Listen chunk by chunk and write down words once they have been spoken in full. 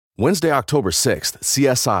Wednesday, October 6th,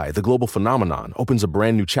 CSI, the global phenomenon, opens a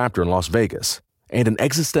brand new chapter in Las Vegas, and an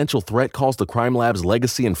existential threat calls the crime lab's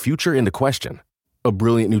legacy and future into question. A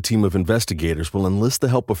brilliant new team of investigators will enlist the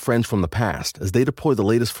help of friends from the past as they deploy the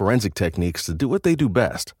latest forensic techniques to do what they do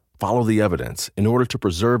best, follow the evidence in order to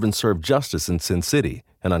preserve and serve justice in Sin City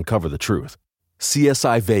and uncover the truth.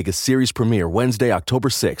 CSI Vegas series premiere Wednesday, October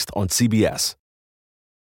 6th on CBS.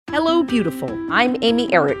 Hello, beautiful. I'm Amy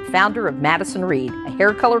Errett, founder of Madison Reed, a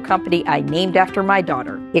hair color company I named after my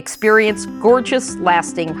daughter. Experience gorgeous,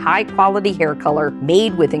 lasting, high-quality hair color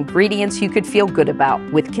made with ingredients you could feel good about,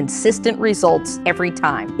 with consistent results every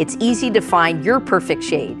time. It's easy to find your perfect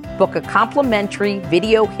shade. Book a complimentary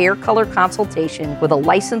video hair color consultation with a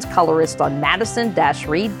licensed colorist on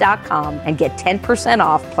madison-reed.com and get 10%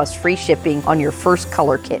 off plus free shipping on your first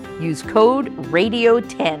color kit. Use code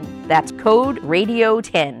RADIO10. That's code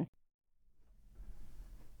RADIO10.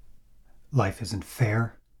 Life isn't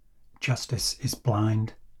fair, justice is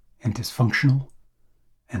blind and dysfunctional,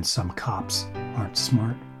 and some cops aren't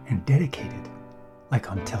smart and dedicated, like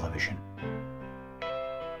on television.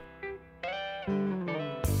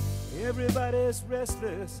 Everybody's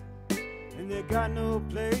restless and they got no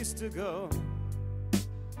place to go.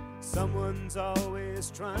 Someone's always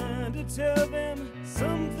trying to tell them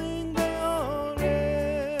something they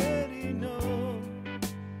already know.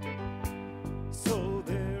 So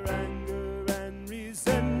their anger and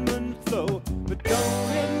resentment flow. But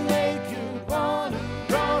don't it make you wanna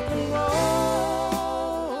rock and roll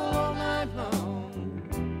all night long?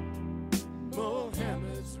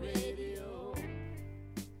 Mohammed's Radio.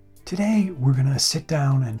 Today we're going to sit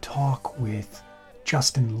down and talk with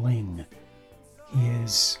Justin Ling. He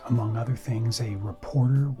is, among other things, a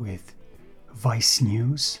reporter with Vice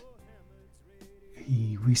News.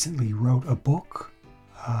 He recently wrote a book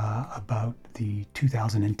about the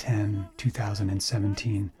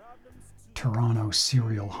 2010-2017 Toronto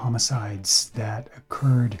serial homicides that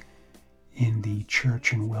occurred in the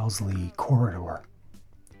Church and Wellesley corridor.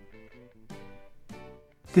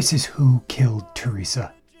 This is Who Killed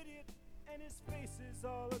Teresa.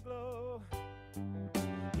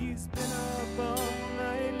 He's been up all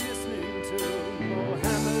night listening to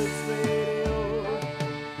Mohammed's Radio.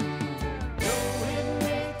 Don't it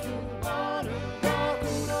make you wanna rock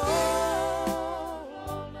and roll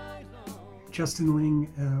all night long? Justin Ling,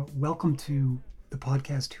 welcome to the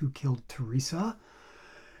podcast Who Killed Teresa.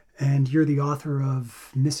 And you're the author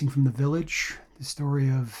of Missing from the Village, the story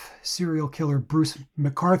of serial killer Bruce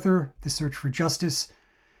McArthur, the search for justice,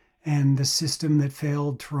 and the system that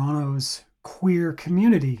failed Toronto's queer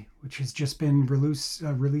community, which has just been released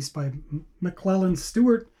by McClellan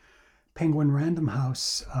Stewart, Penguin Random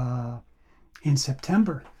House, in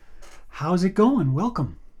September. How's it going?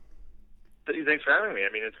 Welcome. Thanks for having me. I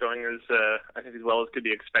mean, it's going as I think as well as could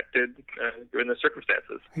be expected given the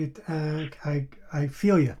circumstances. I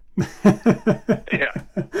feel you. Yeah,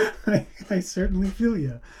 I certainly feel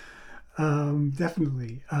you.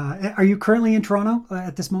 Definitely. Are you currently in Toronto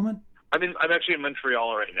at this moment? I'm actually in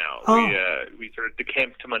Montreal right now. Oh. We sort of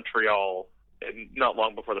decamped to Montreal not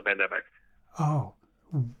long before the pandemic. Oh,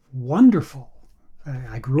 wonderful.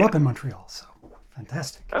 I grew up in Montreal, so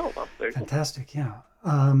fantastic. Oh, well, there you go. Fantastic, yeah.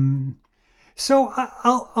 So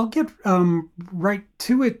I'll get right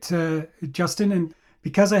to it, Justin, and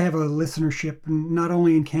because I have a listenership not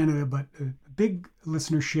only in Canada but a big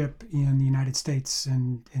listenership in the United States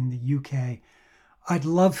and in the UK, I'd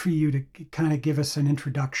love for you to kind of give us an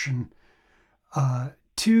introduction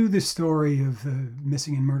to the story of the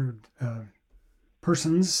missing and murdered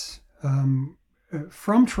persons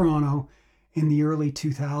from Toronto in the early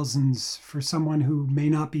 2000s. For someone who may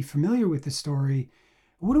not be familiar with the story,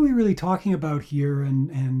 what are we really talking about here,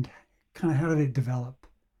 and kind of how did it develop?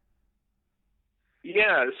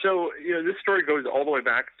 Yeah, so this story goes all the way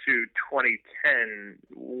back to 2010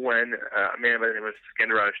 when a man by the name of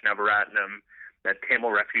Skendaraj Navaratnam, a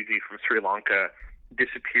Tamil refugee from Sri Lanka,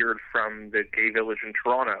 disappeared from the gay village in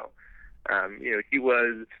Toronto. He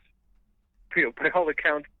was, by all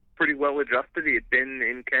accounts, pretty well adjusted. He had been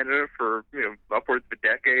in Canada for, upwards of a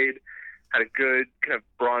decade, had a good kind of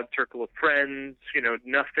broad circle of friends.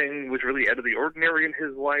 Nothing was really out of the ordinary in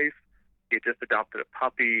his life. He had just adopted a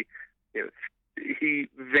puppy. He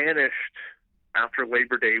vanished after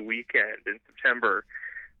Labor Day weekend in September.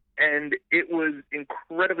 And it was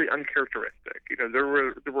incredibly uncharacteristic. There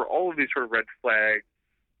were all of these sort of red flags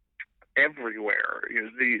everywhere.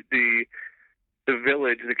 The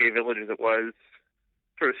village, the gay village as it was,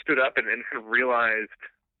 sort of stood up and kind of realized,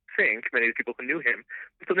 many of the people who knew him,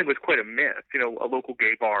 something was quite amiss. A local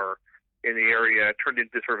gay bar in the area turned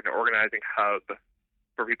into sort of an organizing hub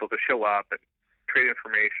for people to show up and trade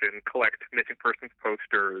information, collect missing persons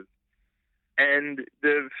posters. And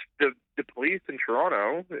the police in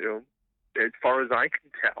Toronto, as far as I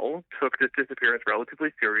can tell, took this disappearance relatively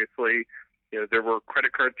seriously. There were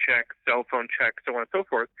credit card checks, cell phone checks, so on and so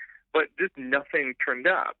forth, but just nothing turned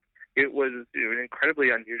up. It was an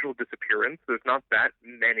incredibly unusual disappearance. There's not that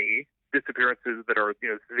many disappearances that are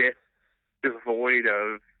this devoid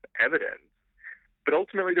of evidence. But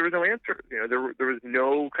ultimately, there was no answer. There was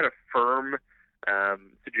no kind of firm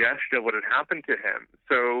suggestion of what had happened to him.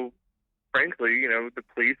 So, frankly, the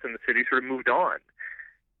police and the city sort of moved on.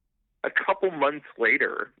 A couple months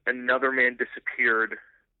later, another man disappeared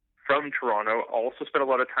from Toronto, also spent a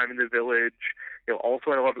lot of time in the village,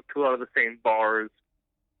 also went to a lot of the same bars.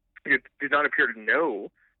 It did not appear to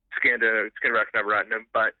know Skandaraj Navaratnam,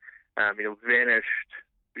 but vanished,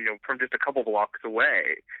 from just a couple blocks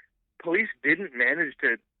away. Police didn't manage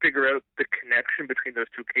to figure out the connection between those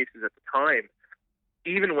two cases at the time.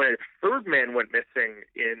 Even when a third man went missing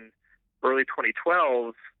in early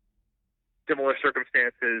 2012, similar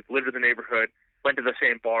circumstances, lived in the neighborhood, went to the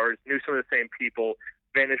same bars, knew some of the same people,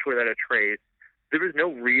 vanished without a trace. There was no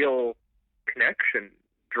real connection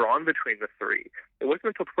drawn between the three. It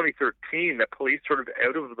wasn't until 2013 that police sort of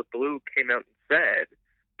out of the blue came out and said,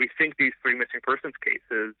 we think these three missing persons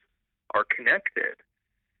cases are connected.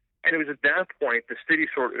 And it was at that point the city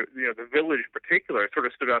the village in particular sort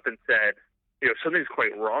of stood up and said, something's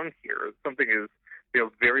quite wrong here. Something is,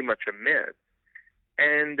 very much amiss.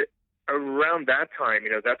 And around that time,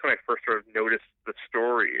 that's when I first sort of noticed the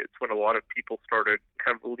story. It's when a lot of people started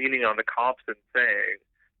kind of leaning on the cops and saying,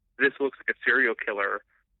 this looks like a serial killer.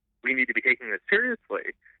 We need to be taking this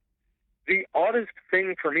seriously. The oddest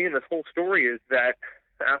thing for me in this whole story is that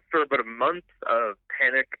after about a month of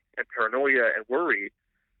panic and paranoia and worry,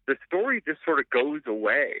 the story just sort of goes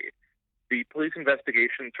away. The police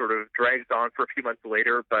investigation sort of drags on for a few months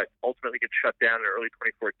later, but ultimately gets shut down in early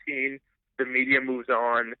 2014. The media moves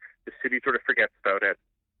on. The city sort of forgets about it.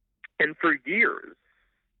 And for years,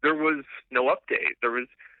 there was no update. There was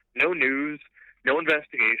no news, no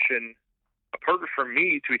investigation. Apart from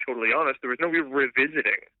me, to be totally honest, there was no real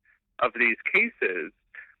revisiting of these cases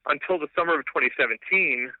until the summer of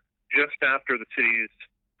 2017, just after the city's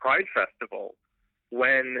Pride Festival,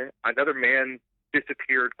 when another man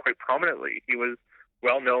disappeared quite prominently. He was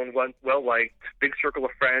well-known, well-liked, big circle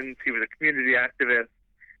of friends. He was a community activist.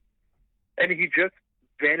 And he just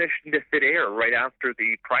vanished into thin air right after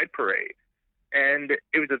the Pride Parade. And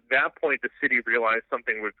it was at that point the city realized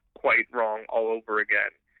something was quite wrong all over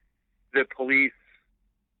again. The police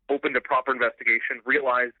opened a proper investigation,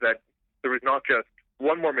 realized that there was not just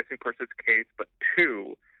one more missing persons case, but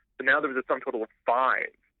two. So now there was a sum total of 5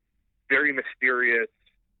 very mysterious,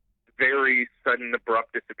 very sudden,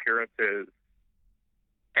 abrupt disappearances.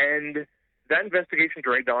 And that investigation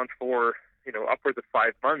dragged on for, upwards of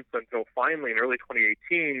 5 months until finally in early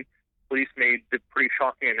 2018, police made the pretty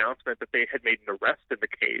shocking announcement that they had made an arrest in the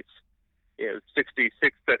case.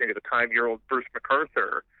 66, I think at the time, year-old Bruce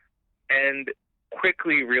MacArthur. And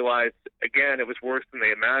quickly realized, again, it was worse than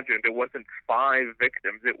they imagined. It wasn't 5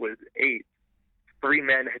 victims, it was 8. 3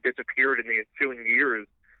 men had disappeared in the ensuing years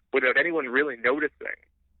without anyone really noticing.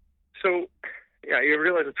 So, you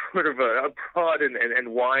realize it's sort of a broad and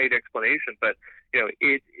wide explanation, but,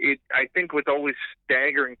 I think what's always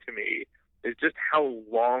staggering to me is just how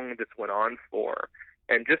long this went on for,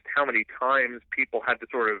 and just how many times people had to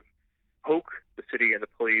sort of poke the city and the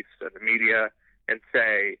police and the media and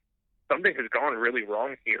say, something has gone really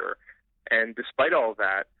wrong here. And despite all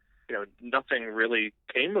that, nothing really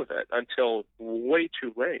came of it until way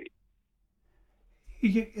too late.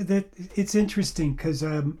 Yeah, it's interesting because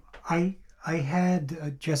I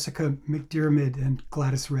had Jessica McDermott and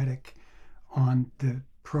Gladys Reddick on the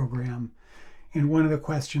program, and one of the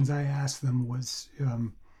questions I asked them was,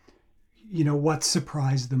 what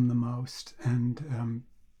surprised them the most, and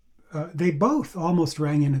they both almost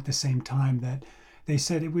rang in at the same time. That they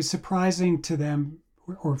said it was surprising to them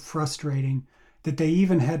or frustrating that they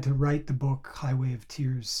even had to write the book Highway of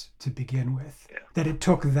Tears to begin with. Yeah. That it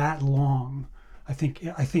took that long. I think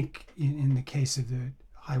in the case of the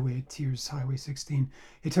Highway of Tears, Highway 16,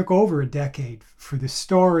 it took over a decade for the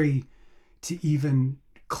story to even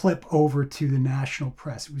clip over to the national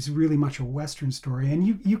press. It was really much a Western story. And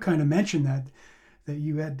you kind of mentioned that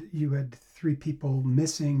you had 3 people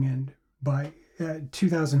missing, and by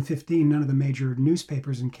 2015, none of the major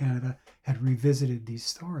newspapers in Canada had revisited these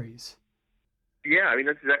stories. Yeah,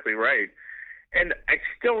 that's exactly right. And I'm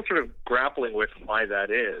still sort of grappling with why that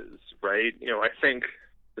is, right? I think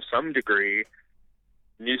to some degree,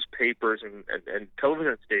 newspapers and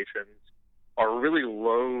television stations are really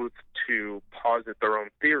loath to posit their own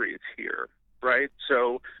theories here, right?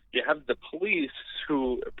 So you have the police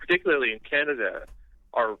who, particularly in Canada,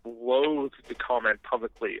 are loath to comment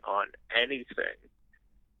publicly on anything.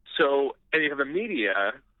 So, and you have the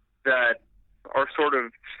media that are sort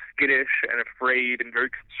of skittish and afraid and very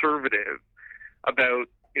conservative about,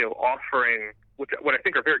 offering what I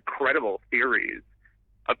think are very credible theories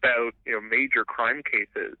about, major crime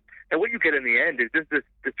cases. And what you get in the end is just this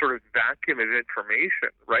sort of vacuum of information,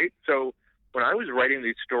 right? So when I was writing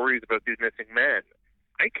these stories about these missing men,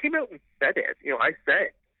 I came out and said it. I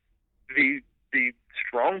said the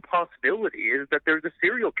strong possibility is that there's a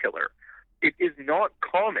serial killer. It is not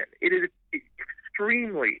common. It is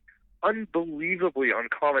extremely, unbelievably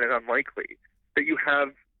uncommon and unlikely that you have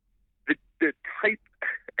the type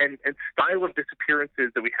and style of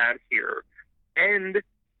disappearances that we had here, and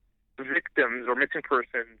victims or missing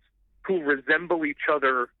persons who resemble each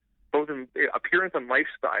other both in appearance and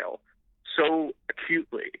lifestyle so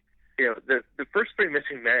acutely. The first three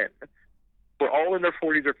missing men were all in their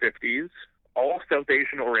 40s or 50s, all South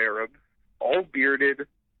Asian or Arab, all bearded,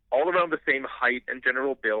 all around the same height and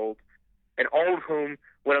general build, and all of whom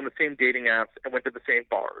went on the same dating apps and went to the same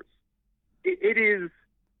bars. It is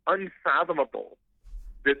unfathomable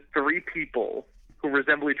that three people who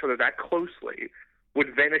resemble each other that closely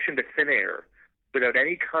would vanish into thin air without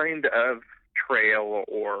any kind of trail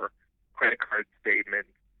or credit card statement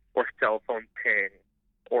or cell phone ping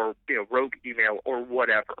or rogue email or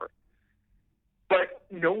whatever. But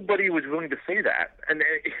nobody was willing to say that, and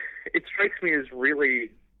it strikes me as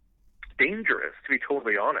really dangerous, to be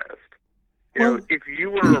totally honest. If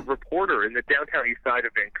you were a reporter in the downtown east side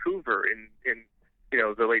of Vancouver in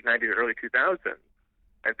the late 90s and early 2000s,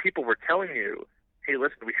 and people were telling you, hey,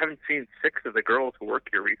 listen, we haven't seen 6 of the girls who work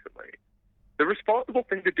here recently, the responsible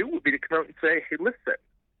thing to do would be to come out and say, hey, listen,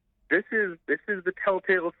 this is the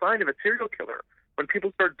telltale sign of a serial killer, when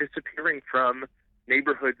people start disappearing from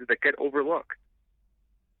neighborhoods that get overlooked.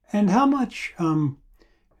 And how much,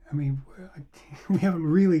 we haven't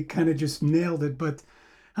really kind of just nailed it, but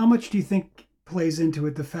how much do you think plays into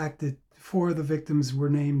it the fact that 4 of the victims were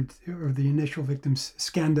named, or the initial victims,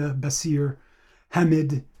 Skanda, Basir,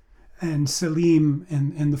 Hamid, and Salim,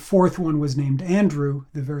 and the 4th one was named Andrew,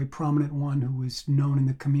 the very prominent one who was known in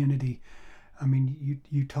the community.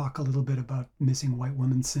 You talk a little bit about missing white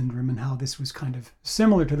woman syndrome and how this was kind of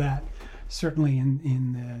similar to that. Certainly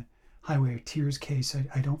in the Highway of Tears case,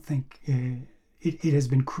 I don't think it has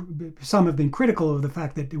been, some have been critical of the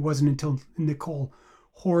fact that it wasn't until Nicole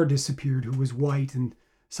Hoare disappeared, who was white, and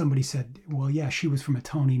somebody said, well, yeah, she was from a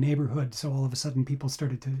Tony neighborhood, so all of a sudden people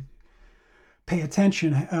started to pay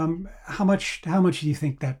attention. How much do you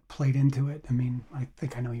think that played into it? I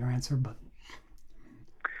think I know your answer, but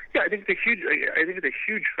yeah, I think it's a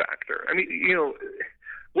huge factor.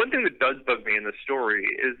 One thing that does bug me in the story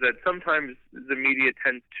is that sometimes the media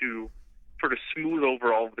tends to sort of smooth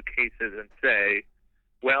over all of the cases and say,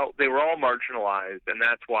 well, they were all marginalized, and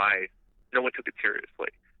that's why no one took it seriously,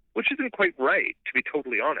 which isn't quite right, to be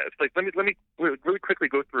totally honest. Let me really quickly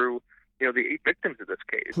go through, the 8 victims of this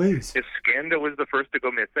case. Please. If Skanda was the first to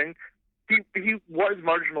go missing, he was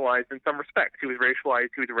marginalized in some respects. He was racialized.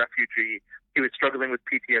 He was a refugee. He was struggling with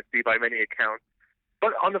PTSD by many accounts.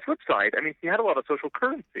 But on the flip side, he had a lot of social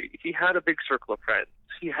currency. He had a big circle of friends.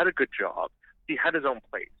 He had a good job. He had his own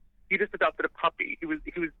place. He just adopted a puppy. He was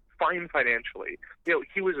fine financially.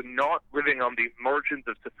 He was not living on the margins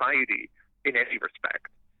of society in any respect.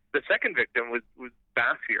 The second victim was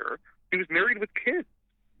Basir. He was married with kids.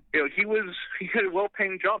 He had a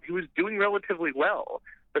well-paying job. He was doing relatively well.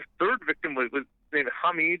 The third victim was named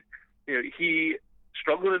Hamid. He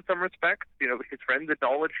struggled in some respects. His friends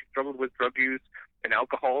acknowledged he struggled with drug use and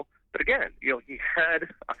alcohol. But again, he had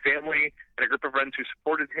a family and a group of friends who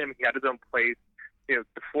supported him. He had his own place. The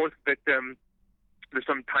 4th victim, there's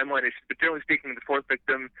some timeline issues, but generally speaking, the 4th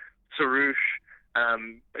victim, Sarush,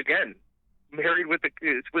 again, married with a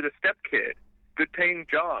stepkid, good paying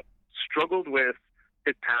job, struggled with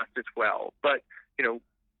his past as well, but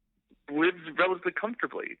lives relatively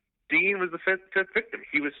comfortably. Dean was the fifth victim.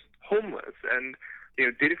 He was homeless and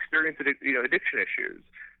did experience addiction issues,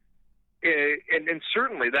 and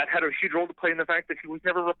certainly that had a huge role to play in the fact that he was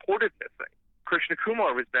never reported missing. Krishna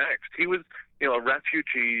Kumar was next. He was a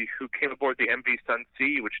refugee who came aboard the MV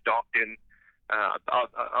Sun-Sea, which docked in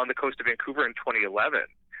on the coast of Vancouver in 2011.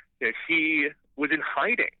 He was in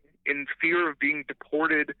hiding in fear of being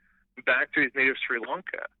deported back to his native Sri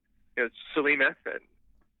Lanka. Salim Ethan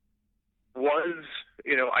was,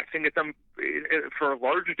 I think for a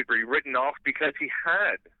larger degree, written off because he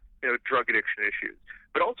had, drug addiction issues,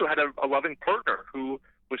 but also had a loving partner who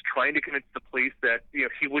was trying to convince the police that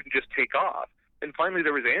he wouldn't just take off. And finally,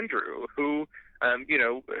 there was Andrew, who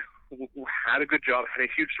who had a good job, had a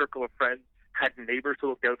huge circle of friends, had neighbors who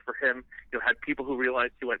looked out for him, had people who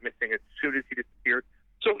realized he went missing as soon as he disappeared.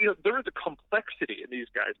 So there is a complexity in these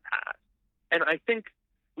guys' past, and I think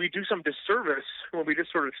we do some disservice when we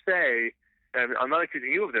just sort of say, and I'm not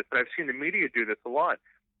accusing you of this, but I've seen the media do this a lot.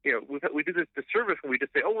 We do this disservice when we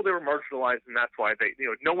just say, oh, well, they were marginalized, and that's why they,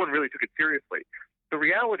 no one really took it seriously. The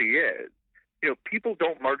reality is, people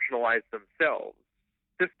don't marginalize themselves.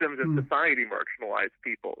 Systems in society marginalize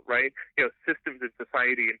people, right? Systems in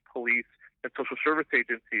society and police and social service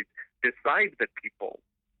agencies decide that people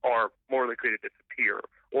are more likely to disappear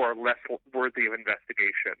or are less worthy of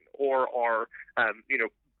investigation or are,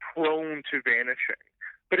 prone to vanishing.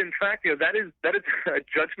 But in fact, that is a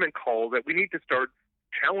judgment call that we need to start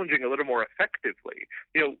challenging a little more effectively.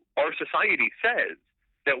 Our society says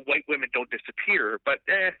that white women don't disappear, but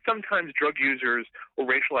sometimes drug users or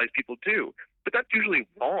racialized people do. But that's usually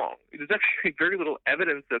wrong. There's actually very little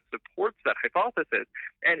evidence that supports that hypothesis,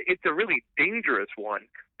 and it's a really dangerous one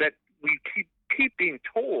that we keep being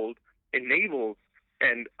told enables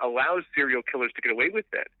and allows serial killers to get away with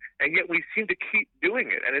it, and yet we seem to keep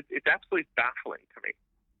doing it, and it's absolutely baffling to me.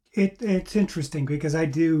 It's interesting because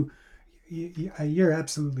you're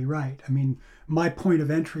absolutely right. I mean, my point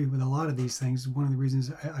of entry with a lot of these things, one of the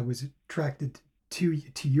reasons I was attracted to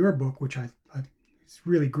your book, which it's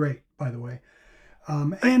really great, by the way,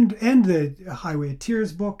 and the Highway of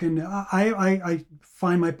Tears book, and I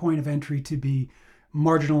find my point of entry to be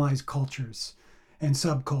marginalized cultures and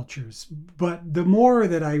subcultures. But the more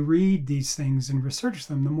that I read these things and research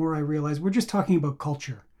them, the more I realize we're just talking about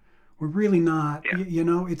culture. We're really not,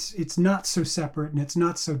 it's not so separate and it's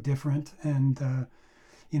not so different. And,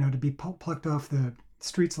 to be plucked off the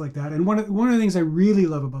streets like that. And one of the things I really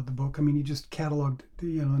love about the book, I mean, you just cataloged,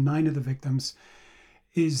 9 of the victims,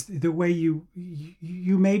 is the way you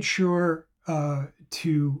made sure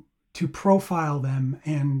to profile them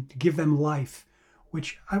and give them life,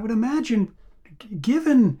 which I would imagine,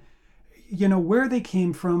 given, where they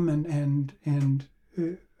came from and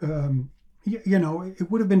it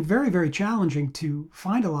would have been very, very challenging to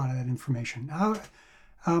find a lot of that information.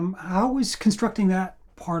 How was constructing that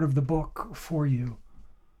part of the book for you?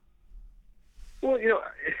 Well,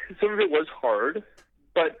 some of it was hard,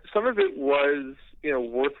 but some of it was,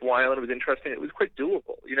 worthwhile, and it was interesting. It was quite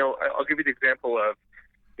doable. I'll give you the example of,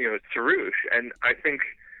 Sarouche, and I think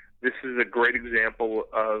this is a great example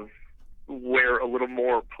of where a little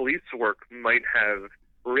more police work might have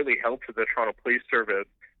really helped the Toronto Police Service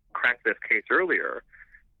crack this case earlier,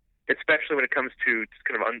 especially when it comes to just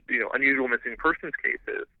kind of unusual missing persons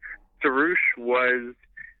cases. Sarouche was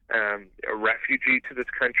a refugee to this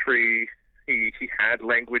country. He had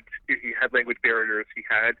language barriers. He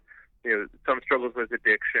had some struggles with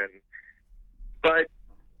addiction, but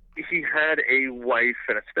he had a wife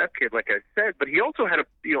and a stepkid, like I said. But he also had a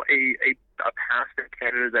past in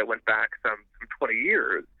Canada that went back some 20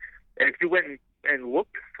 years. And if you went and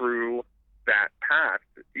looked through that past,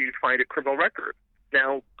 you'd find a criminal record.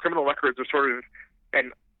 Now, criminal records are sort of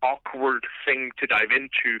an awkward thing to dive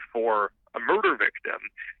into for a murder victim,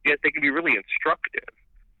 yet they can be really instructive.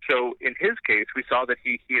 So in his case, we saw that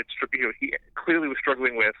he clearly was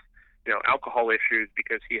struggling with alcohol issues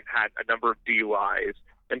because he had a number of DUIs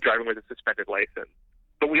and driving with a suspended license.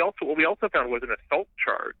 But what we also found was an assault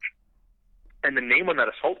charge, and the name on that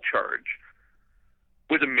assault charge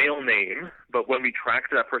was a male name. But when we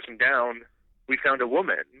tracked that person down, we found a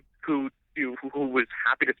woman who was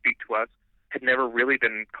happy to speak to us, had never really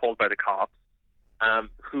been called by the cops,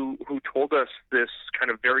 who told us this kind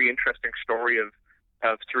of very interesting story of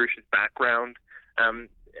Sarouche's background,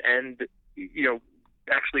 and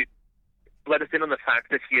actually let us in on the fact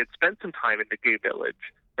that he had spent some time in the gay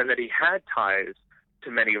village and that he had ties to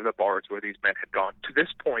many of the bars where these men had gone. To this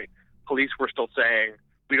point, police were still saying,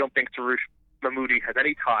 we don't think Sarouche Mahmoudi has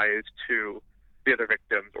any ties to the other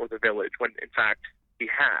victims or the village, when in fact he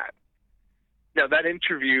had. Now that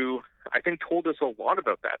interview, I think, told us a lot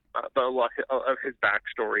about that, about a lot of his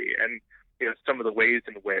backstory, and some of the ways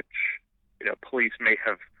in which police may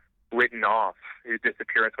have written off his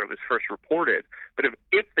disappearance when it was first reported. But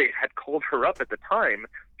if they had called her up at the time,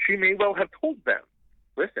 she may well have told them,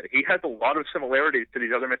 listen, he has a lot of similarities to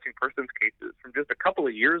these other missing persons cases from just a couple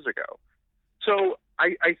of years ago. So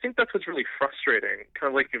I think that's what's really frustrating, kind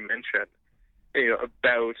of like you mentioned,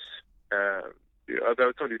 about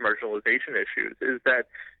some of these marginalization issues, is that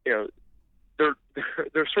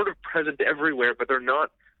they're sort of present everywhere, but they're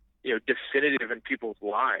not definitive in people's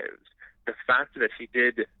lives. The fact that he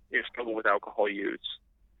did struggle with alcohol use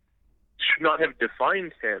should not have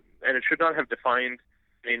defined him, and it should not have defined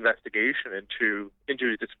the investigation into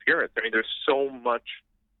his disappearance. I mean, there's so much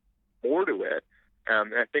more to it.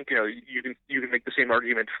 And I think you can make the same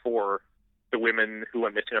argument for the women who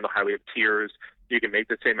went missing on the Highway of Tears. You can make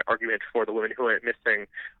the same argument for the women who went missing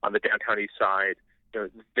on the downtown east side.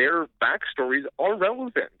 Their backstories are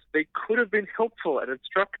relevant. They could have been helpful and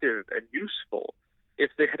instructive and useful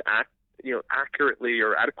if they had accurately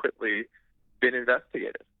or adequately been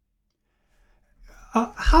investigated.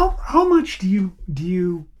 How much do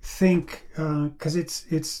you think? Because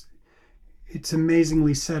it's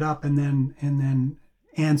amazingly set up and then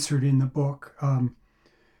answered in the book.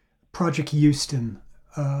 Project Houston.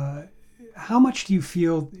 How much do you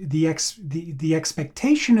feel the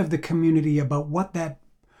expectation of the community about what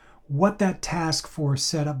that task force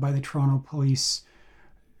set up by the Toronto Police,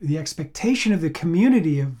 the expectation of the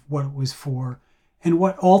community of what it was for, and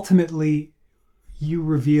what ultimately you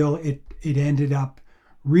reveal it ended up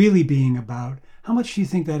really being about? How much do you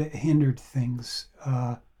think that it hindered things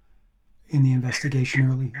in the investigation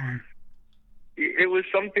early on? It was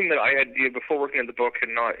something that I had, before working on the book, had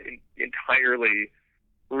not entirely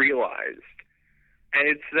realized. And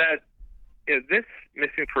it's that this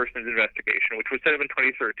missing persons investigation, which was set up in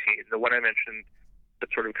 2013, the one I mentioned that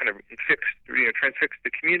sort of kind of transfixed the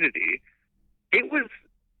community, it was,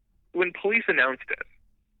 when police announced it,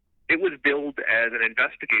 it was billed as an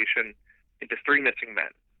investigation into 3 missing men.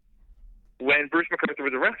 When Bruce McArthur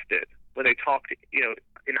was arrested, when they talked,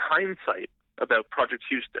 in hindsight about Project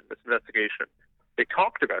Houston, this investigation, they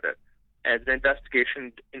talked about it as an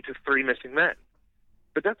investigation into 3 missing men.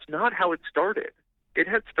 But that's not how it started. It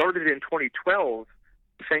had started in 2012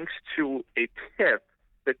 thanks to a tip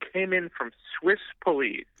that came in from Swiss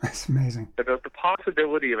police. That's amazing. About the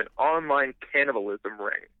possibility of an online cannibalism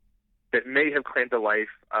ring that may have claimed the life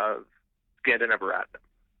of Skanda Nevaratnam.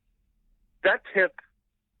 That tip,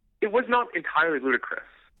 it was not entirely ludicrous,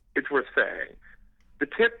 it's worth saying. The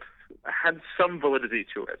tip had some validity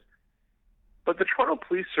to it. But the Toronto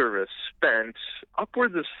Police Service spent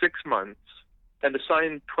upwards of 6 months and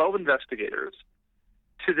assigned 12 investigators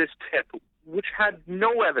to this tip, which had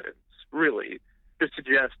no evidence, really, to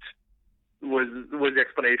suggest was the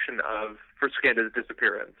explanation for Skanda's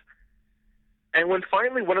disappearance. And when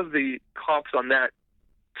finally one of the cops on that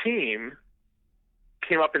team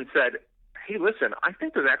came up and said, hey, listen, I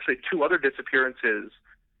think there's actually 2 other disappearances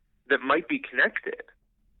that might be connected.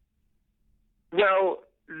 Well,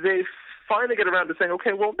 they finally get around to saying,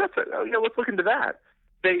 okay, well, that's it. Let's look into that.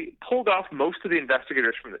 They pulled off most of the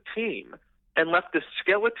investigators from the team and left a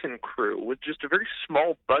skeleton crew with just a very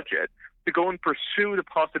small budget to go and pursue the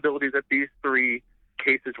possibility that these 3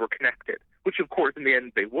 cases were connected, which, of course, in the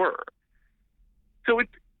end, they were. So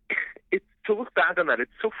it's to look back on that,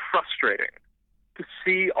 it's so frustrating to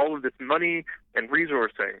see all of this money and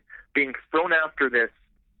resourcing being thrown after this.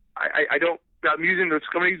 I'm going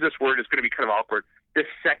to use this word, it's going to be kind of awkward, this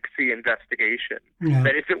sexy investigation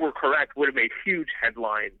that, if it were correct, would have made huge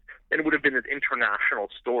headlines and would have been an international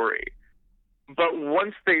story. But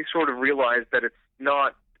once they sort of realized that it's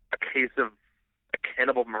not a case of a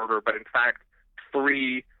cannibal murder, but in fact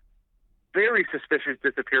 3 very suspicious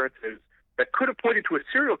disappearances that could have pointed to a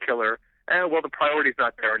serial killer, the priority's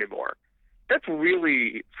not there anymore. That's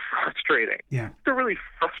really frustrating. Yeah. It's a really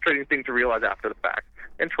frustrating thing to realize after the fact.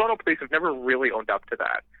 And Toronto police have never really owned up to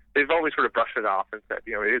that. They've always sort of brushed it off and said,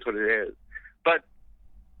 it is what it is. But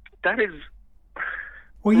that is...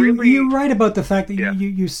 Well, really, you're right about the fact that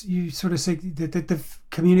you sort of say that the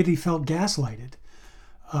community felt gaslighted.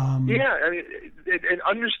 Yeah, I mean, and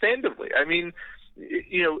understandably. I mean,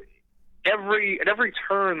 at every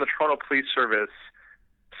turn, the Toronto Police Service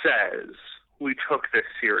says, we took this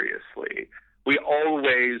seriously. We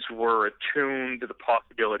always were attuned to the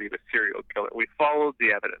possibility of a serial killer. We followed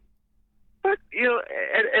the evidence. But,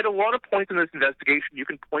 at a lot of points in this investigation, you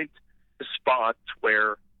can point to spots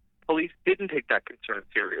where police didn't take that concern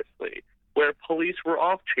seriously, where police were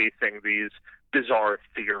off chasing these bizarre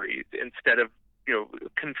theories instead of,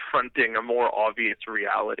 confronting a more obvious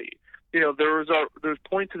reality. There's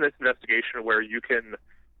points in this investigation where you can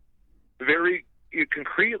very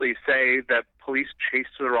concretely say that police chased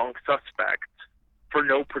the wrong suspect for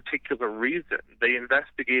no particular reason. They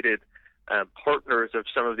investigated partners of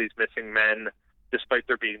some of these missing men, despite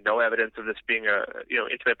there being no evidence of this being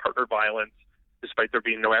intimate partner violence, despite there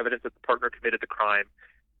being no evidence that the partner committed the crime.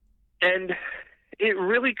 And it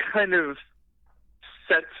really kind of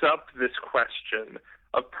sets up this question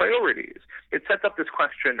of priorities. It sets up this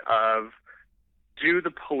question of, do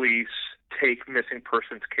the police take missing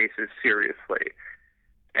persons cases seriously?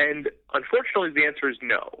 And unfortunately, the answer is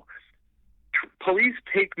no. police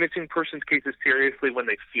take missing persons cases seriously when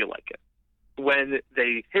they feel like it, when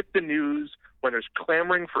they hit the news, when there's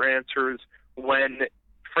clamoring for answers, when,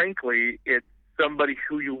 frankly, it's somebody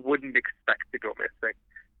who you wouldn't expect to go missing,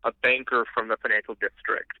 a banker from the financial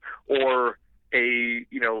district, or a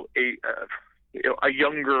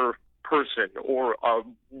younger person, or a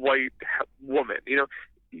white woman.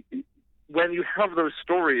 When you have those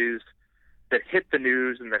stories that hit the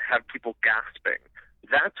news and that have people gasping,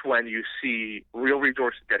 that's when you see real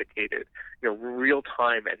resources dedicated, real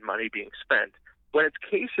time and money being spent. When it's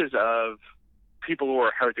cases of people who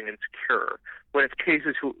are housing insecure, when it's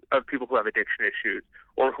cases of people who have addiction issues,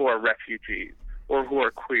 or who are refugees, or who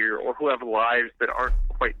are queer, or who have lives that aren't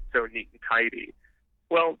quite so neat and tidy,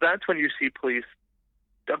 well, that's when you see police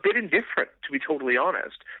a bit indifferent, to be totally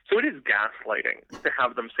honest. So it is gaslighting to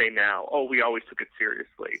have them say now, "Oh, we always took it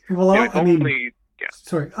seriously." Well, I'll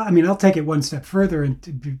take it one step further,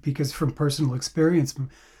 because from personal experience,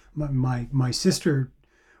 my sister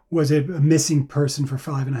was a missing person for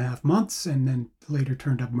 5.5 months, and then later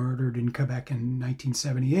turned up murdered in Quebec in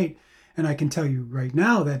 1978. And I can tell you right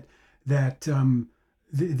now that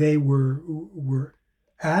they were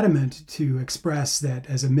adamant to express that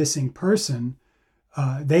as a missing person.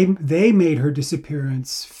 They made her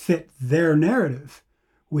disappearance fit their narrative,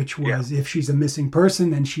 which was, if she's a missing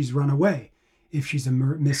person, then she's run away. If she's a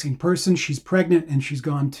missing person, she's pregnant and she's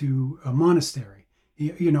gone to a monastery.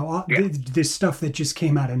 This stuff that just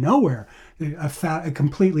came out of nowhere, a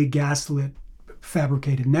completely gaslit,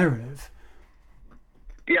 fabricated narrative.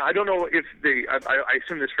 Yeah, I don't know if I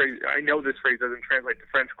assume this phrase, I know this phrase doesn't translate to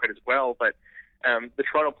French quite as well, but the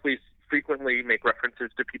Toronto police frequently make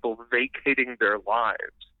references to people vacating their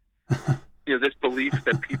lives. This belief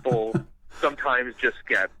that people sometimes just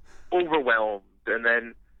get overwhelmed and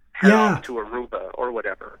then head off to Aruba or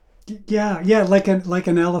whatever. Yeah, like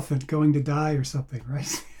an elephant going to die or something,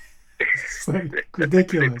 right? It's like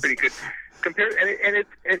ridiculous. Pretty good compared,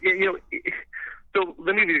 so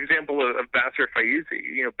let me give you an example of Bassir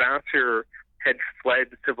Faizi. Bassir had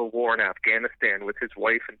fled civil war in Afghanistan with his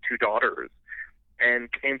wife and 2 daughters,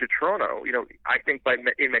 and came to Toronto. I think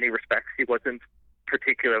in many respects he wasn't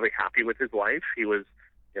particularly happy with his life. He was,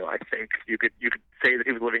 I think you could say that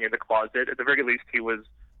he was living in the closet. At the very least, he was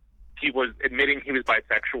admitting he was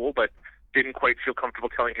bisexual, but didn't quite feel comfortable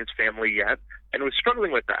telling his family yet, and was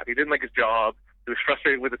struggling with that. He didn't like his job. He was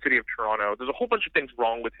frustrated with the city of Toronto. There's a whole bunch of things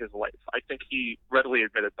wrong with his life. I think he readily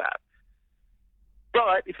admitted that.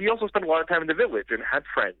 But he also spent a lot of time in the village and had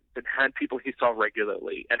friends and had people he saw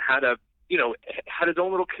regularly and had his own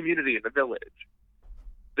little community in the village.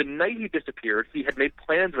 The night he disappeared, he had made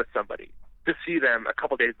plans with somebody to see them a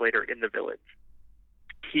couple days later in the village.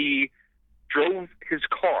 He drove his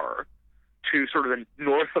car to sort of the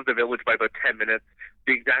north of the village by about 10 minutes,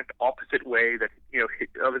 the exact opposite way that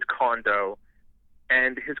of his condo,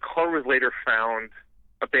 and his car was later found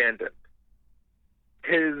abandoned.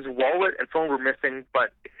 His wallet and phone were missing,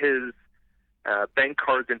 but his bank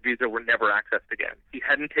cards and Visa were never accessed again. He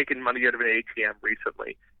hadn't taken money out of an ATM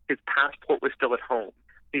recently. His passport was still at home.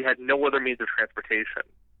 He had no other means of transportation.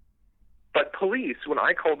 But police, when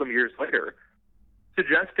I called them years later,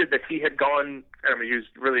 suggested that he had gone, and I'm going to use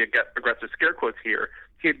really aggressive scare quotes here,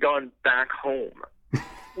 he had gone back home.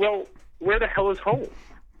 Well, where the hell is home?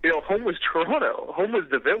 Home was Toronto. Home was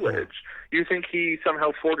the village. You think he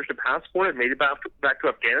somehow forged a passport and made it back to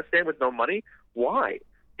Afghanistan with no money? Why?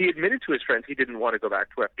 He admitted to his friends he didn't want to go back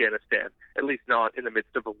to Afghanistan, at least not in the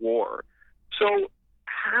midst of a war. So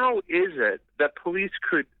how is it that police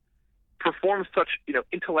could perform such,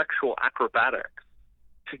 intellectual acrobatics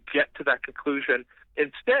to get to that conclusion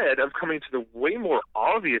instead of coming to the way more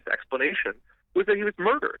obvious explanation, was that he was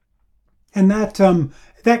murdered? And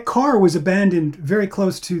that car was abandoned very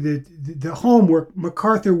close to the home where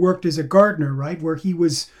MacArthur worked as a gardener, right? Where he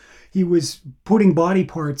was putting body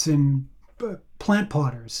parts in plant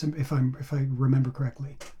potters, if I remember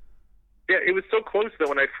correctly. Yeah, it was so close that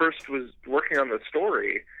when I first was working on the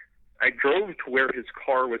story, I drove to where his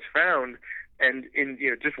car was found, and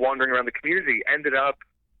just wandering around the community, ended up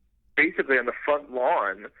basically on the front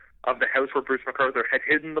lawn of the house where Bruce MacArthur had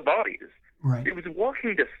hidden the bodies. Right. It was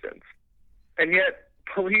walking distance. And yet,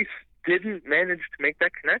 police didn't manage to make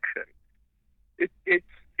that connection.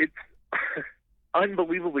 It's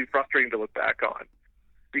unbelievably frustrating to look back on.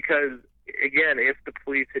 Because, again, if the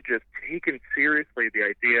police had just taken seriously the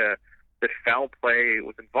idea that foul play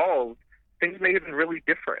was involved, things may have been really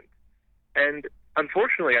different. And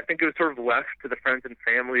unfortunately, I think it was sort of left to the friends and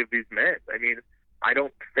family of these men. I mean, I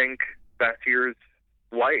don't think Bassir's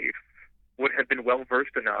wife would have been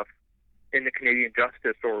well-versed enough in the Canadian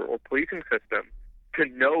justice or policing system to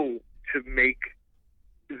know to make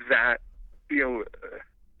that,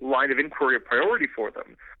 line of inquiry a priority for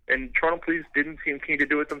them. And Toronto police didn't seem keen to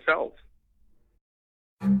do it themselves.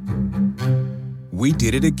 We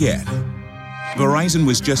did it again. Verizon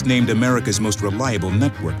was just named America's most reliable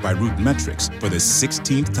network by Root Metrics for the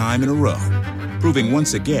 16th time in a row, proving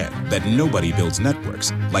once again that nobody builds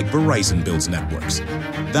networks like Verizon builds networks.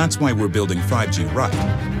 That's why we're building 5G right.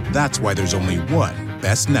 That's why there's only one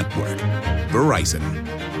best network, Verizon.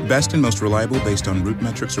 Best and most reliable based on Root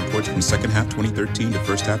Metrics reports from second half 2013 to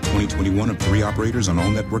first half 2021 of 3 operators on all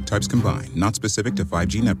network types combined, not specific to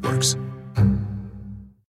 5G networks.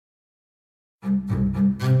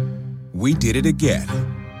 We did it again.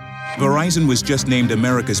 Verizon was just named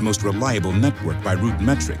America's most reliable network by Root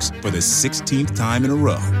Metrics for the 16th time in a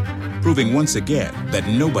row, proving once again that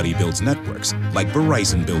nobody builds networks like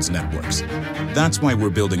Verizon builds networks. That's why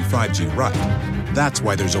we're building 5G right. That's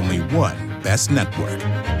why there's only one best network,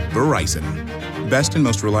 Verizon. Best and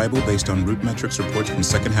most reliable based on Root Metrics reports from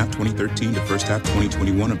second half 2013 to first half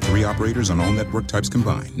 2021 of 3 operators on all network types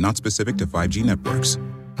combined, not specific to 5G networks.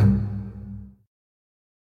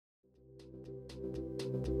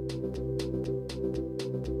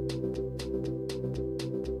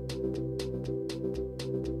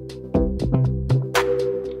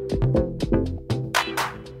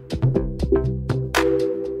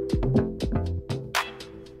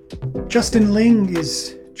 Justin Ling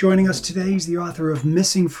is joining us today. He's the author of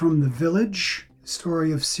Missing from the Village, the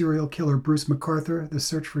story of serial killer Bruce McArthur, the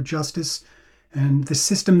search for justice, and the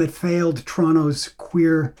system that failed Toronto's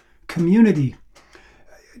queer community.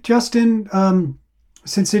 Justin,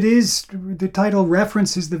 since it is, the title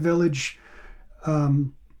references the village,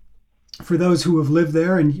 for those who have lived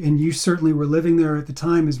there, and you certainly were living there at the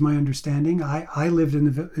time, is my understanding. I lived in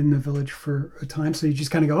the village for a time, so you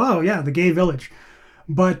just kind of go, oh yeah, the gay village.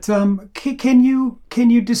 But can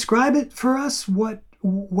you describe it for us, what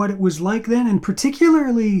it was like then, and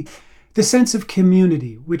particularly the sense of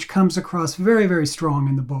community, which comes across very, very strong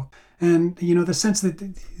in the book, and the sense that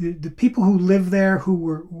the people who lived there, who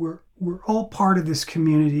were all part of this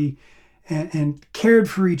community and cared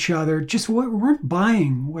for each other, just weren't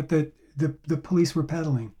buying what the police were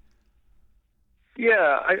peddling.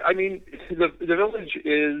 Yeah, I mean, the village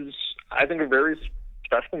is, I think, a very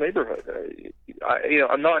special neighborhood.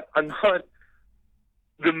 I'm not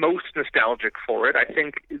the most nostalgic for it. I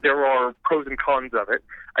think there are pros and cons of it.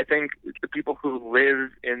 I think the people who live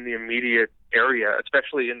in the immediate area,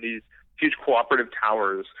 especially in these huge cooperative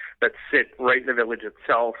towers that sit right in the village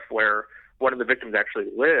itself, where one of the victims actually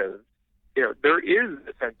lives, there is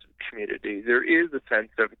a sense of community. There is a sense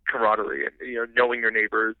of camaraderie, and knowing your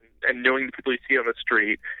neighbors and knowing the people you see on the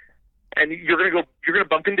street. And you're gonna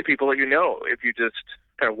bump into people that if you just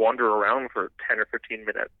kind of wander around for 10 or 15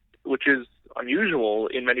 minutes, which is unusual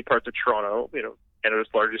in many parts of Toronto, Canada's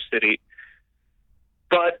largest city.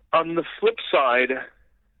 But on the flip side,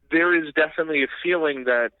 there is definitely a feeling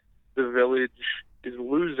that the village is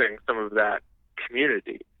losing some of that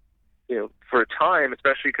community. For a time,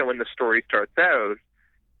 especially when the story starts out,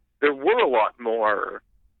 there were a lot more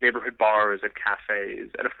neighborhood bars and cafes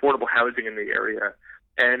and affordable housing in the area.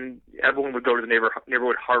 And everyone would go to the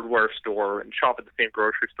neighborhood hardware store and shop at the same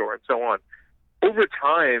grocery store and so on. Over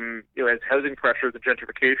time, as housing pressures and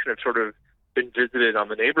gentrification have sort of been visited on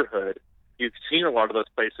the neighborhood, you've seen a lot of those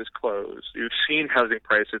places close. You've seen housing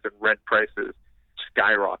prices and rent prices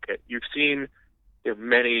skyrocket. You've seen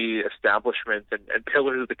many establishments and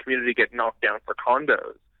pillars of the community get knocked down for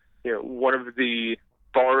condos. One of the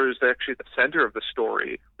bars actually at the center of the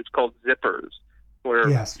story is called Zippers, where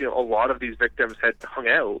yes. A lot of these victims had hung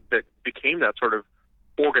out, that became that sort of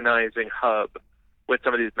organizing hub when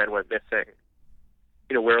some of these men went missing.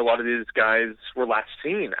 Where a lot of these guys were last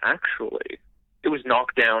seen, actually. It was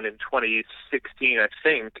knocked down in 2016, I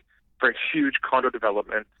think, for a huge condo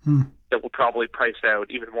development that will probably price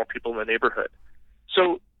out even more people in the neighborhood.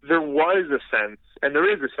 So there was a sense, and there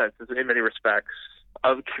is a sense in many respects,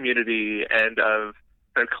 of community and of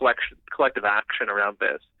collective action around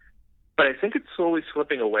this. But I think it's slowly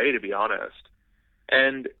slipping away, to be honest.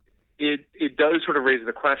 And it does sort of raise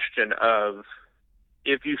the question of,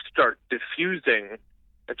 if you start diffusing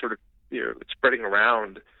and sort of spreading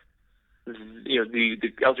around the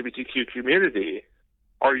LGBTQ community,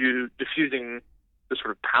 are you diffusing the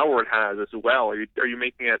sort of power it has as well? Are you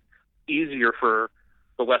making it easier for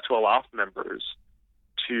the less well-off members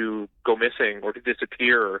to go missing or to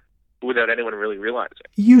disappear without anyone really realizing?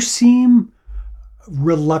 You seem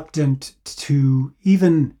reluctant to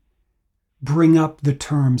even bring up the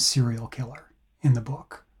term serial killer in the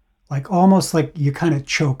book, almost like you kind of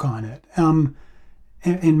choke on it.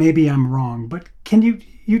 And maybe I'm wrong, but can you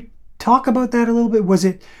talk about that a little bit? Was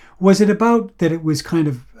it about that it was kind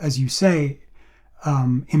of, as you say,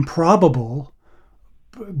 improbable,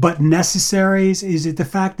 but necessary? Is it the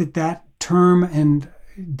fact that term, and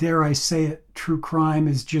dare I say it, true crime,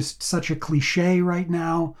 is just such a cliche right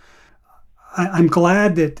now? I'm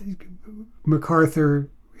glad that MacArthur,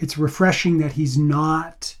 it's refreshing that he's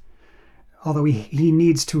not, although he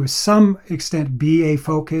needs to some extent be a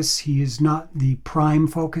focus, he is not the prime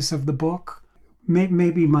focus of the book.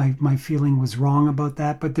 Maybe my feeling was wrong about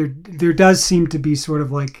that, but there does seem to be sort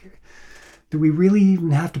of like, do we really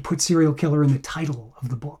even have to put serial killer in the title of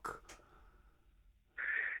the book?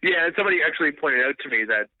 Yeah, and somebody actually pointed out to me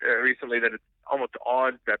that recently that it's almost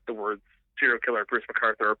odd that the words serial killer and Bruce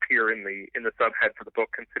MacArthur appear in the subhead for the book,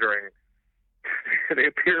 considering they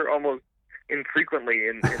appear almost infrequently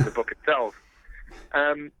in the book itself.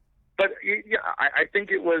 But yeah, I think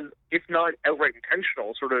it was, if not outright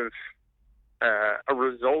intentional, sort of a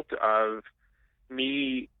result of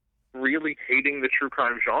me really hating the true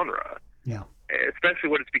crime genre. Yeah. Especially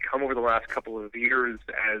what it's become over the last couple of years,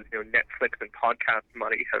 as Netflix and podcast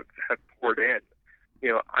money have poured in.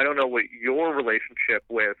 I don't know what your relationship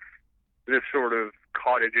with this sort of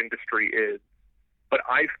cottage industry is, but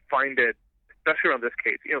I find it, especially around this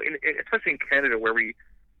case, especially in Canada, where we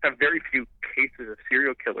have very few cases of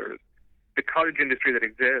serial killers, the cottage industry that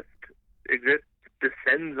exists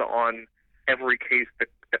descends on every case that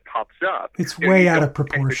pops up. It's way out of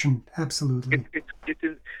proportion. Absolutely.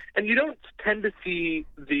 And you don't tend to see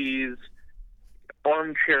these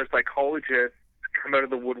armchair psychologists come out of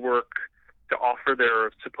the woodwork to offer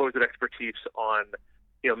their supposed expertise on,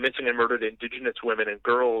 missing and murdered Indigenous women and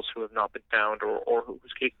girls who have not been found or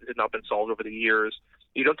whose cases have not been solved over the years.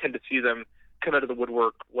 You don't tend to see them come out of the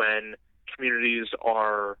woodwork when communities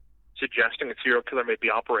are suggesting a serial killer may be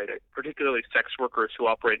operating, particularly sex workers who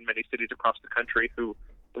operate in many cities across the country, who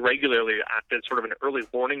regularly act as sort of an early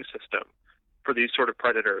warning system for these sort of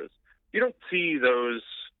predators. You don't see those,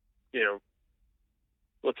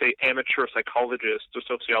 let's say amateur psychologists or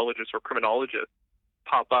sociologists or criminologists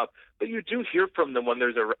pop up, but you do hear from them when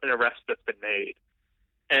there's an arrest that's been made.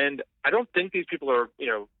 And I don't think these people are,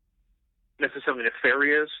 necessarily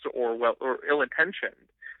nefarious or ill-intentioned,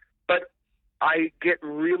 but I get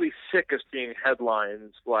really sick of seeing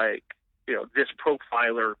headlines like, this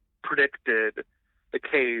profiler predicted the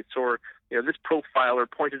case, or this profiler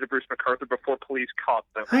pointed to Bruce MacArthur before police caught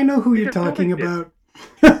them. I know who you're talking about.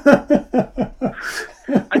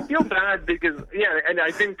 I feel bad because, and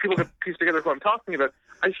I think people can piece together who I'm talking about.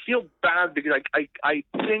 I feel bad because I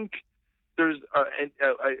think there's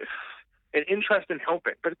an interest in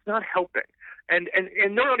helping, but it's not helping. And they're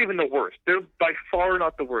not even the worst. They're by far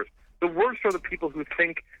not the worst. The worst are the people who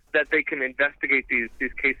think that they can investigate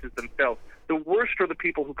these cases themselves. The worst are the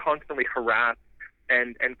people who constantly harass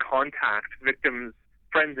and contact victims,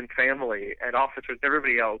 friends and family, and officers,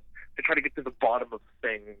 everybody else, to try to get to the bottom of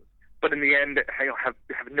things. But in the end, have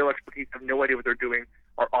no expertise, have no idea what they're doing,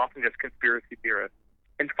 are often just conspiracy theorists.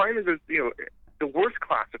 And finally, there's the worst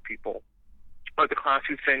class of people are the class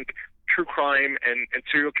who think true crime and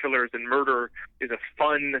serial killers and murder is a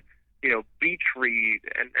fun, beach read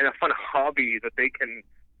and a fun hobby that they can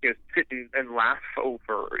sit and laugh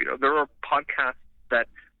over. There are podcasts that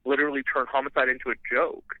literally turn homicide into a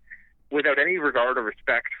joke without any regard or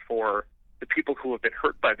respect for the people who have been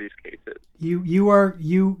hurt by these cases. You are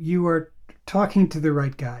talking to the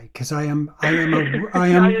right guy, because I imagine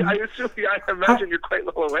you're quite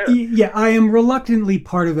well aware. Yeah, I am reluctantly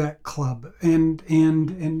part of that club, and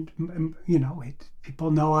people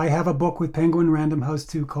know I have a book with Penguin Random House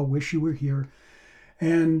 2 called Wish You Were Here,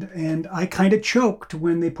 and I kind of choked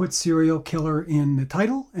when they put serial killer in the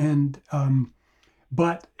title, and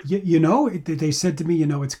but they said to me,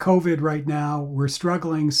 it's COVID right now, we're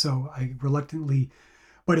struggling, so I reluctantly,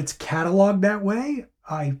 but it's cataloged that way.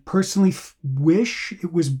 I personally wish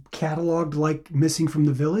it was cataloged like Missing from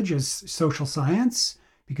the Village as social science,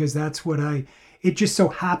 because that's what it just so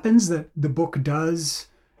happens that the book does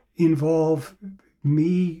involve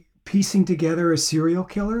me piecing together a serial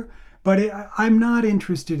killer, but I'm not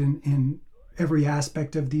interested in every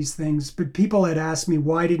aspect of these things. But people had asked me,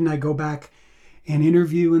 why didn't I go back and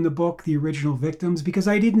interview in the book the original victims? Because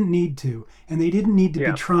I didn't need to, and they didn't need to be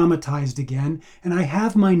traumatized again. And I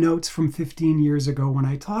have my notes from 15 years ago when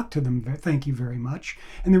I talked to them. Thank you very much.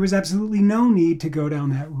 And there was absolutely no need to go down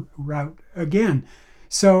that route again.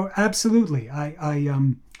 So absolutely, I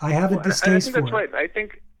have a distaste for it. I think that's right.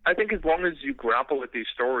 I think as long as you grapple with these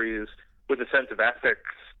stories with a sense of ethics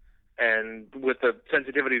and with the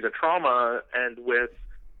sensitivities of trauma and with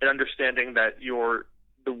an understanding that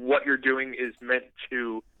what you're doing is meant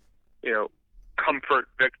to, comfort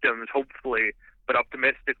victims, hopefully, but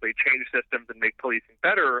optimistically change systems and make policing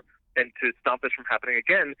better and to stop this from happening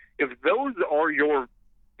again, if those are your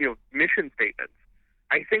mission statements,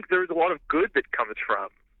 I think there's a lot of good that comes from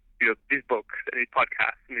these books and these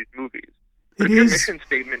podcasts and these movies. But if your mission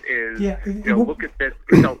statement is look at this,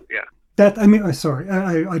 Sorry,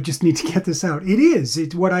 I just need to get this out.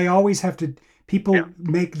 It's what I always have to. People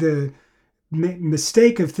make the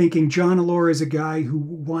mistake of thinking John Allure is a guy who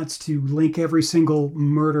wants to link every single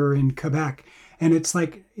murder in Quebec. And it's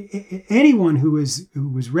like anyone who has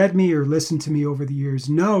read me or listened to me over the years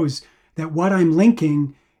knows that what I'm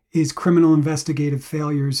linking is criminal investigative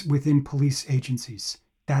failures within police agencies.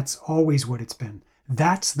 That's always what it's been.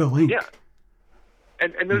 That's the link. Yeah.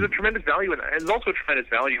 And there's a tremendous value in that. And there's also a tremendous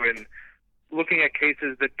value in looking at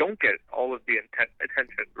cases that don't get all of the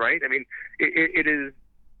attention, right? I mean, it is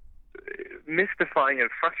mystifying and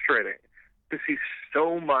frustrating to see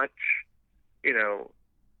so much,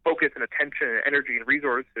 focus and attention and energy and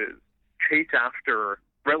resources chase after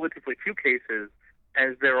relatively few cases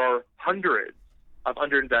as there are hundreds of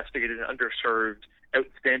underinvestigated and underserved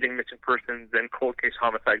outstanding missing persons and cold case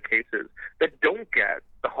homicide cases that don't get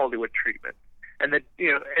the Hollywood treatment. And that,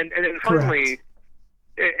 and then finally,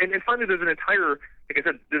 and finally there's an entire, like I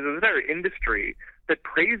said, there's an entire industry that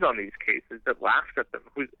preys on these cases, that laughs at them,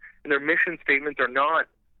 and their mission statements are not,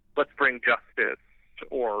 let's bring justice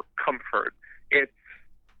or comfort. It's,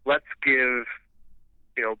 let's give,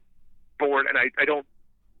 bored, and I don't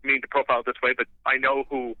mean to profile it this way, but I know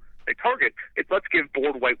who they target. It's, let's give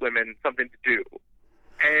bored white women something to do.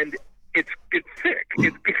 And it's sick.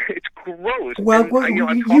 It's gross. Well, and,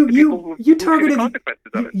 you targeted.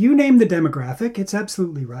 You named the demographic. It's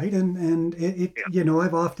absolutely right, and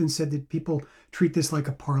I've often said that people treat this like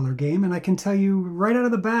a parlor game, and I can tell you right out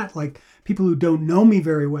of the bat, like people who don't know me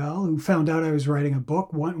very well, who found out I was writing a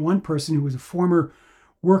book. One person who was a former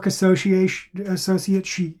work associate.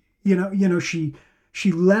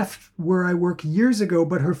 She left where I work years ago,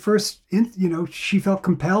 but her first, she felt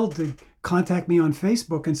compelled to contact me on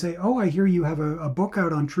Facebook and say, "Oh, I hear you have a book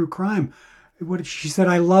out on true crime." She said,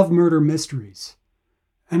 "I love murder mysteries,"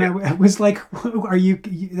 and I was like, "Are you?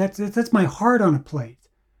 That's my heart on a plate.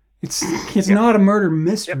 It's not a murder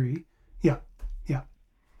mystery."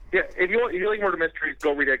 Yeah, if you like murder mysteries,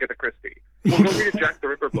 go read Agatha Christie. Or go read a Jack the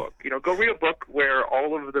Ripper book. Go read a book where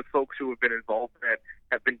all of the folks who have been involved in it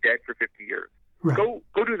have been dead for 50 years. Right. Go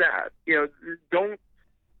do that. Don't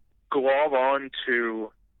glob on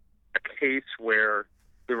to a case where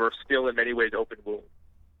there were still in many ways open wounds.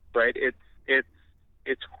 Right?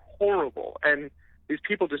 It's horrible, and these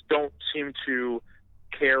people just don't seem to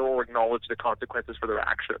care or acknowledge the consequences for their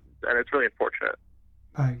actions, and it's really unfortunate.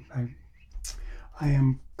 I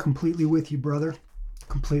am completely with you, brother.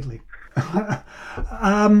 Completely.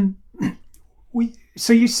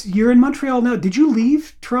 So you're in Montreal now. Did you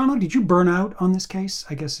leave Toronto? Did you burn out on this case?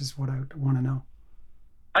 I guess is what I want to know.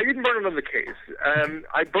 I didn't burn out on the case.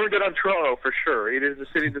 I burned it on Toronto for sure. It is a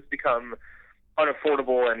city that's become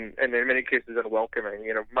unaffordable and in many cases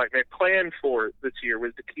unwelcoming. My plan for this year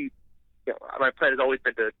was to keep. My plan has always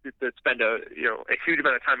been to spend a huge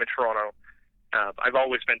amount of time in Toronto. I've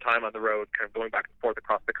always spent time on the road, kind of going back and forth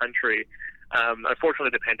across the country.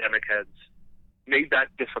 Unfortunately, the pandemic has made that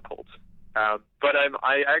difficult. But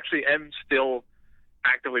I actually am still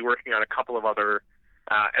actively working on a couple of other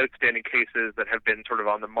outstanding cases that have been sort of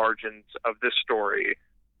on the margins of this story.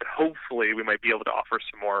 But hopefully, we might be able to offer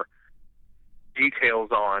some more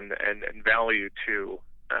details on and value to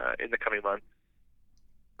in the coming months.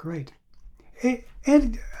 Great.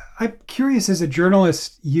 And I'm curious, as a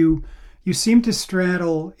journalist, you seem to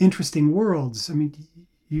straddle interesting worlds. I mean,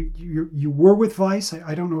 you were with Vice.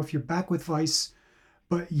 I don't know if you're back with Vice,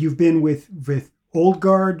 but you've been with old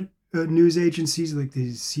guard news agencies like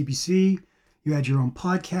the CBC. You had your own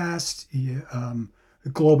podcast,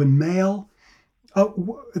 Globe and Mail.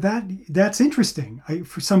 That's interesting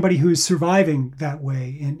for somebody who's surviving that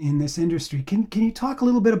way in this industry. Can you talk a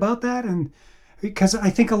little bit about that? And because I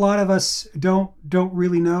think a lot of us don't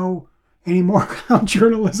really know anymore how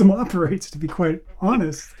journalism operates, to be quite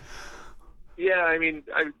honest. Yeah, I mean,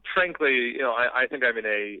 frankly, I think I'm in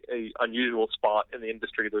a unusual spot in the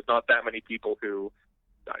industry. There's not that many people who,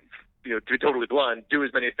 to be totally blunt, do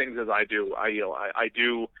as many things as I do. I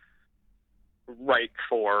do write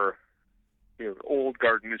for old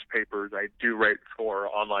guard newspapers. I do write for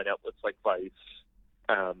online outlets like Vice.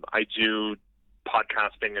 I do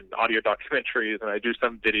podcasting and audio documentaries, and I do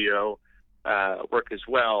some video work as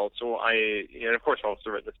well. So and of course, I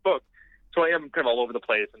also write this book. So I am kind of all over the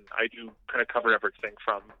place, and I do kind of cover everything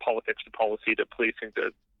from politics to policy to policing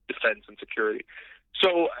to defense and security.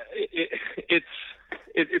 So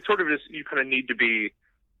it's sort of just, you kind of need to be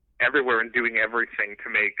everywhere and doing everything to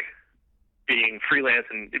make being freelance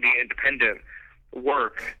and being independent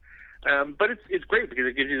work. But it's great because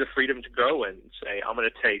it gives you the freedom to go and say, I'm going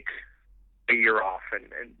to take a year off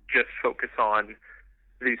and just focus on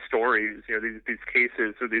these stories, these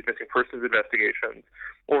cases or these missing persons investigations,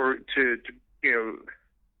 or to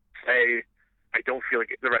say, I don't feel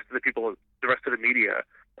like the rest of the media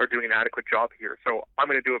are doing an adequate job here, so I'm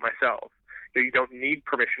going to do it myself. You don't need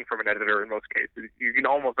permission from an editor in most cases. You can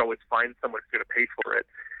almost always find someone who's going to pay for it.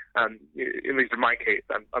 At least in my case,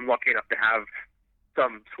 I'm lucky enough to have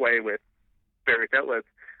some sway with various outlets.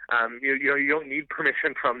 You don't need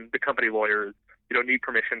permission from the company lawyers. You don't need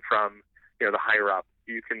permission from the higher up.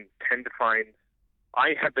 You can tend to find.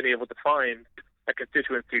 I have been able to find a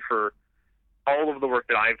constituency for all of the work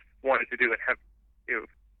that I've wanted to do and have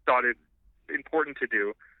thought it important to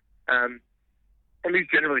do. At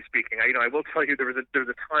least generally speaking, I will tell you there was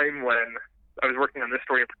a time when I was working on this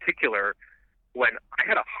story in particular when I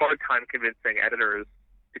had a hard time convincing editors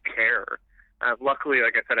to care. Luckily,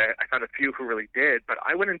 like I said, I found a few who really did, but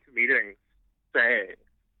I went into meetings saying,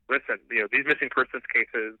 listen, these missing persons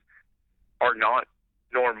cases are not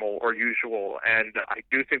normal or usual, and I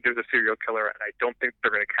do think there's a serial killer, and I don't think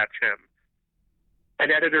they're going to catch him.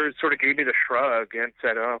 And editors sort of gave me the shrug and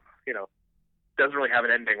said, doesn't really have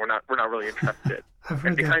an ending. We're not really interested.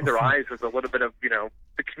 And behind their eyes was a little bit of,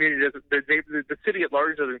 the community doesn't, the city at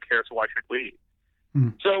large doesn't care, so why should we?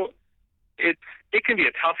 So it can be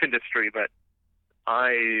a tough industry, but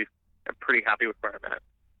I am pretty happy with where I'm at.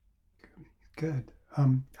 Good.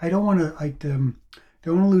 I don't want to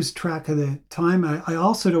lose track of the time. I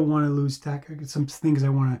also don't want to lose track of some things I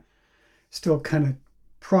want to still kind of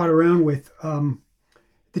prod around with.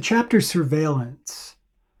 The chapter Surveillance,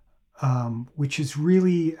 which is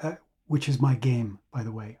really, which is my game, by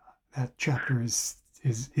the way. That chapter is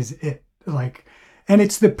it. Like, and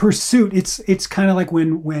it's the pursuit. It's kind of like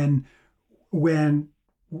when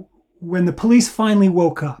the police finally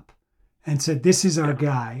woke up and said, this is our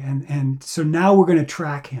guy. And so now we're going to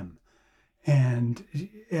track him. And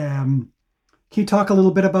can you talk a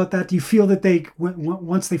little bit about that? Do you feel that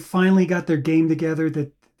once they finally got their game together,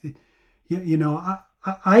 that,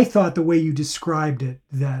 I thought the way you described it,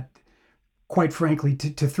 that quite frankly,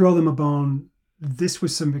 to throw them a bone, this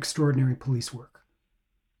was some extraordinary police work.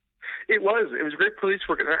 It was great police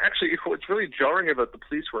work. And actually, what's really jarring about the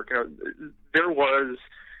police work, there was,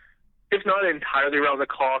 if not entirely around the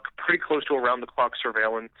clock, pretty close to around the clock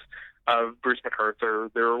surveillance of Bruce MacArthur.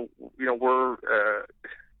 There, were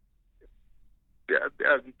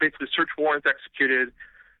basically search warrants executed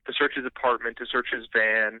to search his apartment, to search his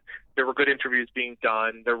van. There were good interviews being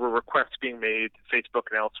done. There were requests being made to Facebook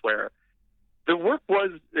and elsewhere. The work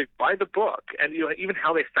was by the book, and even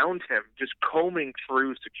how they found him, just combing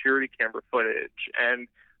through security camera footage and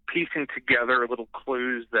piecing together little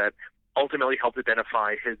clues that ultimately helped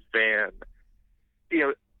identify his van.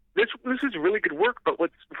 This is really good work, but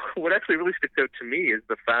what actually really sticks out to me is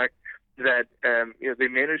the fact that they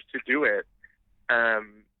managed to do it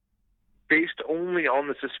based only on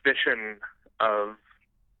the suspicion of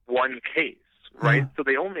one case, right? So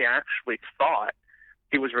they only actually thought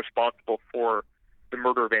he was responsible for the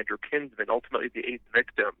murder of Andrew Kinsman, ultimately the 8th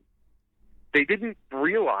victim. They didn't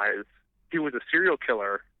realize he was a serial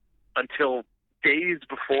killer until days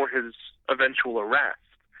before his eventual arrest,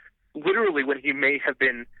 literally when he may have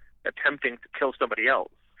been attempting to kill somebody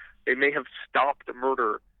else. They may have stopped the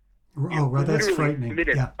murder well, that's frightening.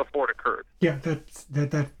 Minutes before it occurred. Yeah,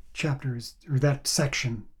 that chapter is, or that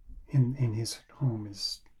section in his home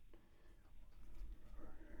is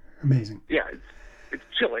amazing. Yeah, it's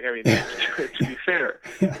chilling. I mean, to be fair.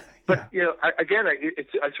 But, I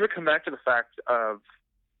sort of come back to the fact of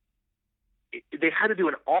they had to do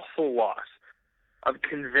an awful lot of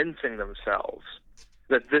convincing themselves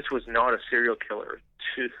that this was not a serial killer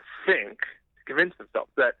to convince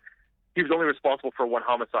themselves that he was only responsible for one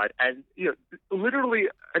homicide. And, literally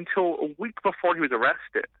until a week before he was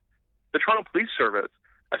arrested, the Toronto Police Service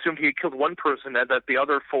assumed he had killed one person and that the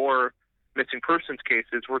other 4 missing persons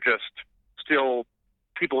cases were just still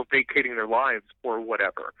people vacating their lives or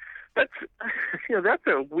whatever. That's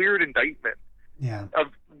a weird indictment of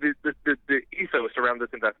the ethos around this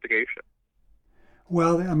investigation.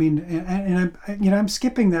 Well, I mean, and I'm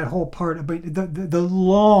skipping that whole part, but the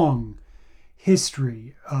long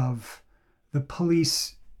history of the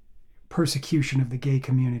police persecution of the gay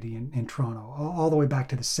community in Toronto, all the way back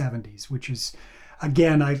to the 70s, which is,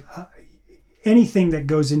 again, anything that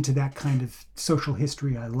goes into that kind of social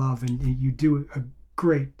history I love, and you do a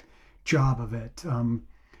great job of it.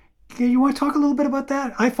 You want to talk a little bit about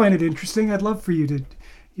that? I find it interesting. I'd love for you to,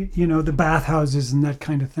 the bathhouses and that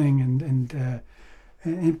kind of thing,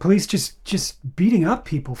 and police just beating up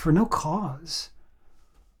people for no cause.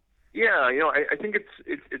 Yeah, I think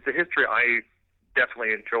it's a history I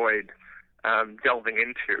definitely enjoyed delving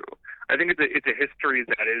into. I think it's a history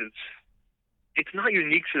that it's not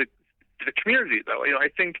unique to the community, though. I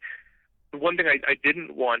think the one thing I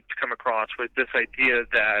didn't want to come across was this idea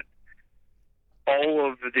that all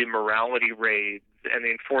of the morality raids and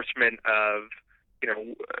the enforcement of,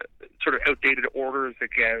 sort of outdated orders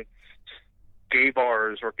against gay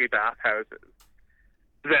bars or gay bathhouses,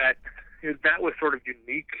 that that was sort of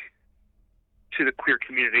unique to the queer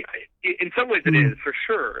community. In some ways, it is for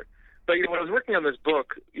sure. But when I was working on this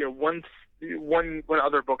book, one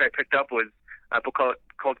other book I picked up was a book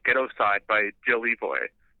called Ghetto Side by Jill Levoy,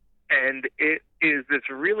 and it is this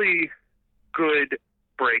really good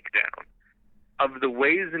breakdown of the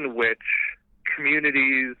ways in which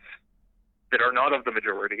communities that are not of the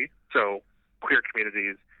majority, so queer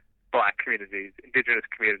communities, black communities, indigenous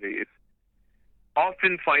communities,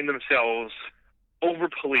 often find themselves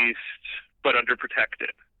over-policed but underprotected.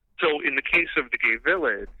 So in the case of the gay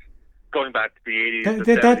village, going back to the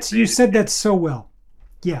 80s, you said that so well.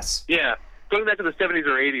 Yes. Yeah, going back to the 70s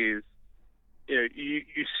or 80s,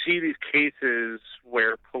 you see these cases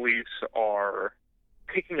where police are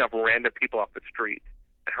picking up random people off the street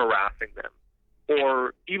and harassing them,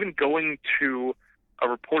 or even going to a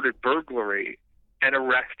reported burglary and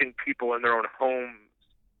arresting people in their own homes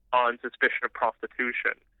on suspicion of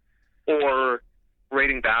prostitution, or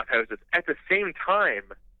raiding bathhouses. At the same time,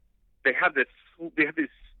 they have this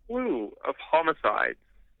slew of homicides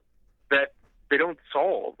that they don't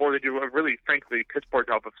solve, or they do a really, frankly, piss poor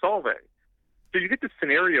job of solving. So you get this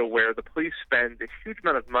scenario where the police spend a huge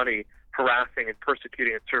amount of money harassing and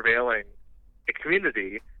persecuting and surveilling a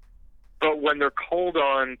community, but when they're called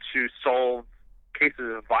on to solve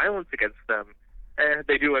cases of violence against them,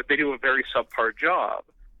 they do a very subpar job.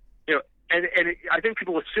 And I think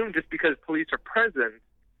people assume just because police are present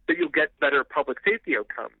that you'll get better public safety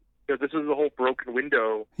outcomes. This is the whole broken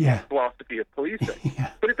window philosophy of policing.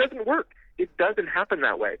 But it doesn't work. It doesn't happen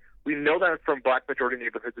that way. We know that from black majority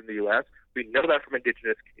neighborhoods in the U.S. We know that from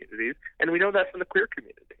indigenous communities, and we know that from the queer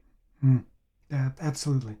community. Yeah,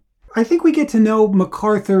 absolutely. I think we get to know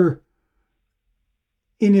MacArthur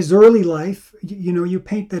in his early life. You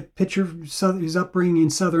paint that picture of his upbringing in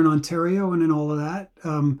Southern Ontario and in all of that,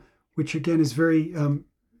 which again is very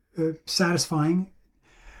satisfying.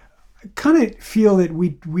 I kind of feel that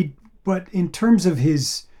but in terms of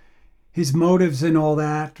his motives and all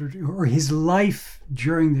that, or his life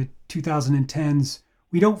during the 2010s,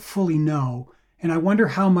 we don't fully know. And I wonder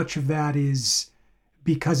how much of that is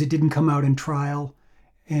because it didn't come out in trial,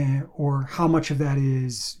 or how much of that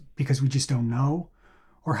is because we just don't know,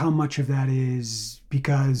 or how much of that is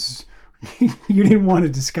because you didn't want to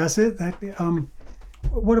discuss it.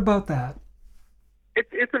 What about that?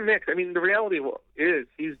 It's a mix. I mean, the reality is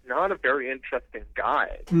he's not a very interesting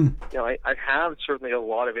guy. I have certainly a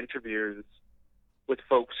lot of interviews with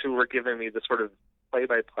folks who were giving me the sort of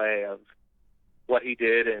play-by-play of what he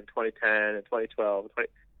did in 2010 and 2012, but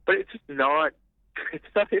it's just not. It's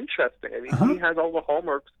not interesting. I mean, he has all the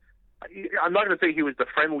hallmarks. I'm not going to say he was the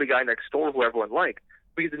friendly guy next door who everyone liked,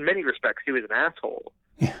 because in many respects he was an asshole.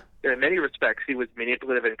 Yeah. And in many respects he was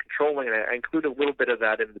manipulative and controlling, and I include a little bit of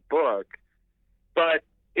that in the book. But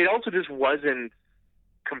it also just wasn't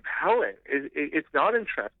compelling. It's not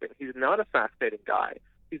interesting. He's not a fascinating guy.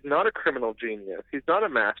 He's not a criminal genius. He's not a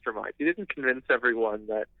mastermind. He didn't convince everyone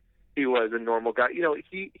that he was a normal guy.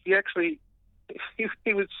 He actually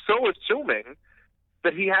he was so assuming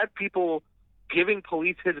that he had people giving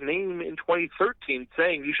police his name in 2013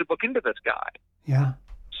 saying, you should look into this guy. Yeah.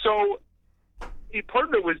 So part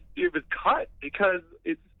of it was cut because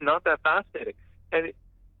it's not that fascinating. And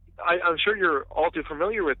I'm sure you're all too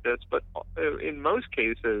familiar with this, but in most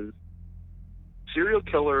cases, serial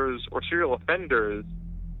killers or serial offenders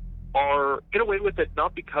get away with it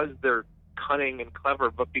not because they're cunning and clever,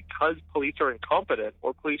 but because police are incompetent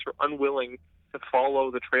or police are unwilling to follow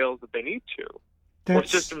the trails that they need to. Or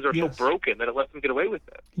systems are so broken that it lets them get away with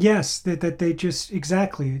it. Yes, that they just,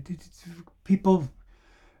 exactly. People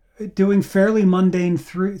doing fairly mundane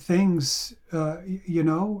things,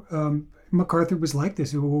 MacArthur was like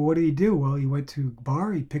this. Well, what did he do? Well, he went to a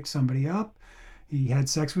bar, he picked somebody up, he had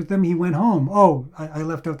sex with them, he went home. Oh, I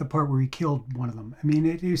left out the part where he killed one of them. I mean,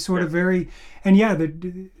 it is sort of very, and yeah,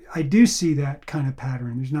 I do see that kind of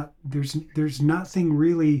pattern. There's nothing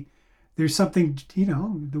really, there's something,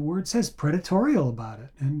 the word says predatorial about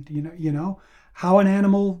it. And, how an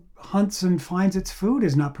animal hunts and finds its food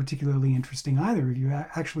is not particularly interesting either. If you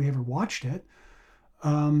actually ever watched it.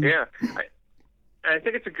 Yeah, I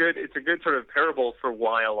think it's a good sort of parable for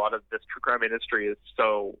why a lot of this true crime industry is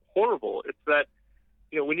so horrible. It's that,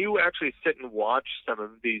 when you actually sit and watch some of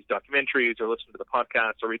these documentaries or listen to the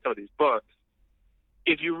podcasts or read some of these books,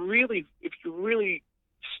 if you really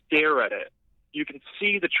stare at it, you can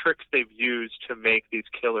see the tricks they've used to make these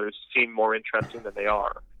killers seem more interesting than they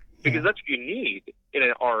are. Because that's what you need in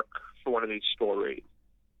an arc for one of these stories,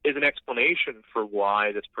 is an explanation for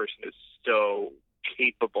why this person is so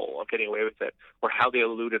capable of getting away with it, or how they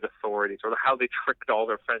eluded authorities, or how they tricked all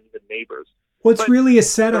their friends and neighbors. Well, it's really a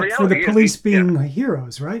setup for the police being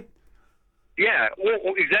heroes, right? Yeah, well,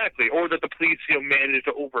 exactly. Or that the police, managed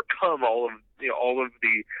to overcome all of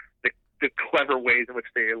the clever ways in which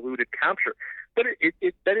they eluded capture. But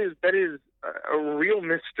that is a real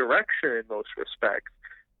misdirection in most respects.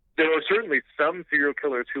 There are certainly some serial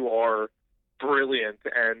killers who are brilliant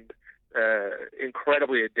and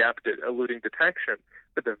incredibly adept at eluding detection,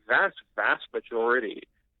 but the vast majority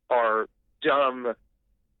are dumb,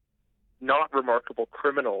 not remarkable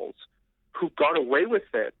criminals who got away with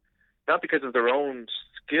it, not because of their own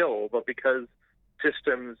skill, but because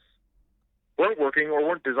systems weren't working or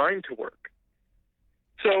weren't designed to work.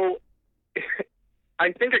 So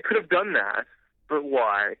I think I could have done that, but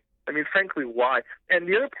why? I mean, frankly, why? And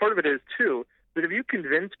the other part of it is, too, that if you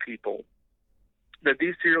convince people that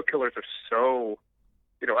these serial killers are so,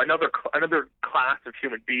 another class of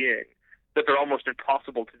human being, that they're almost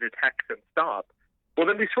impossible to detect and stop, well,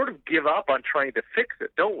 then we sort of give up on trying to fix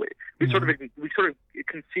it, don't we? We sort of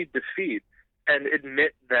concede defeat and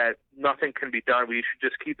admit that nothing can be done. We should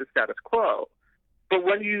just keep the status quo. But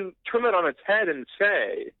when you turn that on its head and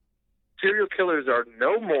say serial killers are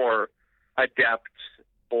no more adept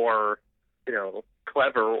or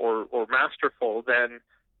clever or masterful than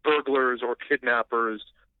burglars or kidnappers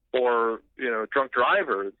or drunk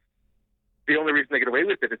drivers, the only reason they get away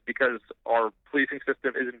with it is because our policing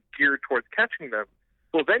system isn't geared towards catching them.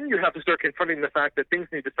 Well, then you have to start confronting the fact that things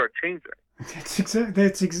need to start changing.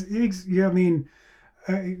 I mean,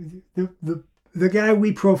 the guy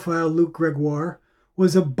we profiled, Luc Gregoire,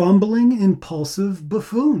 was a bumbling, impulsive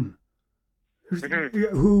buffoon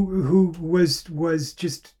who was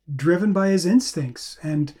just driven by his instincts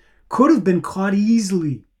and could have been caught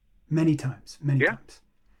easily many times. Yeah.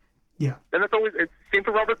 And it's same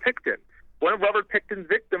for Robert Pickton. One of Robert Pickton's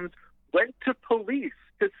victims went to police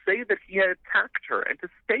to say that he had attacked her and to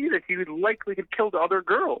say that he would likely have killed other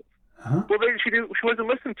girls. Uh-huh. Well, then she wasn't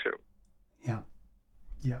listened to.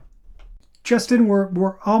 Yeah. Justin,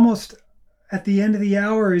 we're almost at the end of the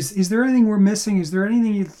hour. Is there anything we're missing? Is there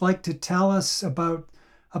anything you'd like to tell us about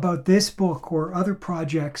this book or other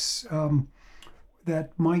projects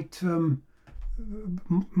that might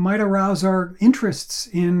arouse our interests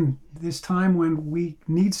in this time when we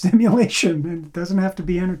need stimulation, and it doesn't have to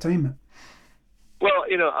be entertainment? Well,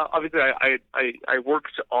 obviously I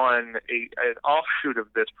worked on an offshoot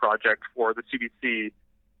of this project for the CBC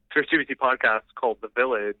podcast called The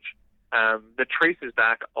Village, that traces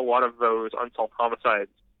back a lot of those unsolved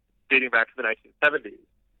homicides dating back to the 1970s.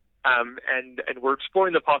 And we're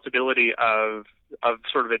exploring the possibility of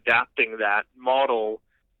sort of adapting that model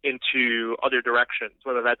into other directions,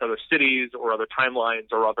 whether that's other cities or other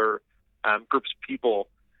timelines or other groups of people.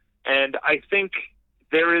 And I think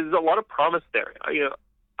there is a lot of promise there.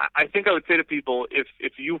 I think I would say to people, if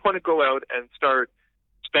you want to go out and start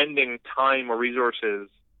spending time or resources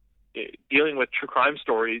dealing with true crime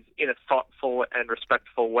stories in a thoughtful and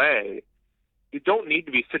respectful way, you don't need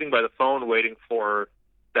to be sitting by the phone waiting for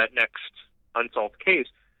that next unsolved case.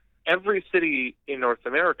 Every city in North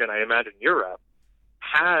America, and I imagine Europe,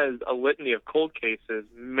 has a litany of cold cases,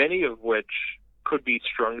 many of which could be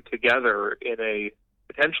strung together in a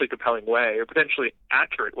potentially compelling way, or potentially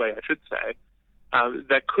accurate way, I should say,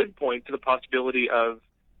 that could point to the possibility of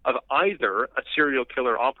either a serial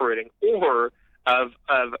killer operating or of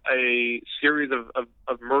a series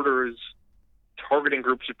of murders targeting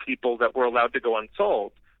groups of people that were allowed to go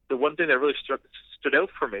unsolved. The one thing that really stood out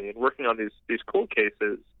for me in working on these cold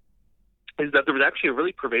cases is that there was actually a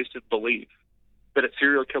really pervasive belief that a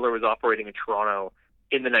serial killer was operating in Toronto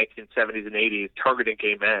in the 1970s and 80s targeting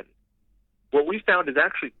gay men. What we found is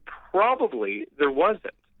actually probably there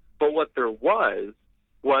wasn't. But what there was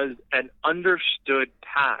an understood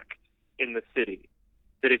pact in the city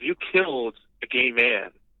that if you killed a gay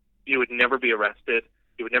man, you would never be arrested,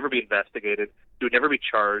 you would never be investigated, you would never be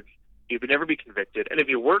charged, you would never be convicted. And if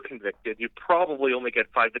you were convicted, you'd probably only get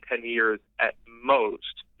 5 to 10 years at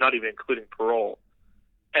most, not even including parole.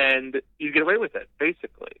 And you get away with it,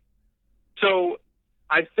 basically. So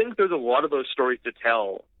I think there's a lot of those stories to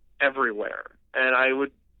tell everywhere, and I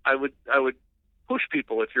would push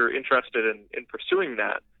people, if you're interested in pursuing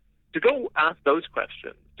that, to go ask those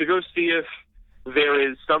questions, to go see if there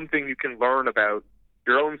is something you can learn about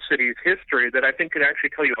your own city's history that I think could actually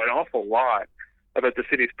tell you an awful lot about the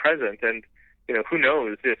city's present. And, who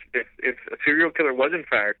knows if a serial killer was in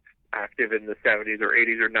fact active in the 70s or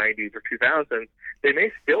 80s or 90s or 2000s, they may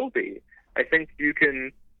still be. I think you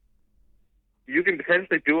can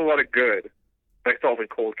potentially do a lot of good by solving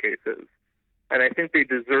cold cases. And I think they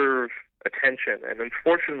deserve attention. And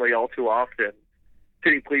unfortunately, all too often,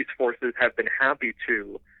 city police forces have been happy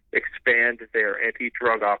to expand their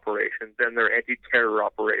anti-drug operations and their anti-terror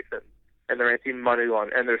operations and their anti-money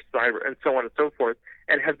laundering and their cyber and so on and so forth,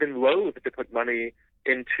 and have been loath to put money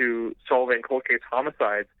into solving cold case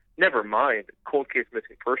homicides, never mind cold case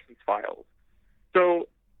missing persons files. So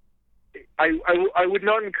I would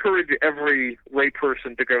not encourage every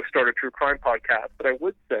layperson to go start a true crime podcast, but I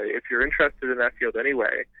would say if you're interested in that field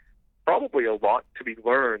anyway, probably a lot to be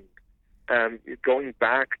learned going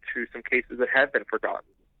back to some cases that have been forgotten.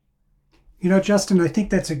 Justin, I think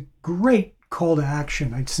that's a great call to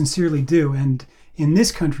action. I sincerely do. And in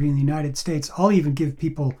this country, in the United States, I'll even give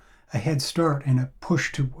people a head start and a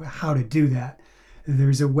push to how to do that.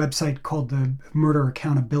 There's a website called the Murder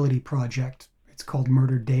Accountability Project. It's called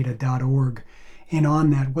murderdata.org. And on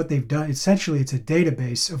that, what they've done, essentially, it's a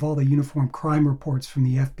database of all the uniform crime reports from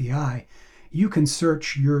the FBI. You can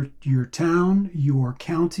search your town, your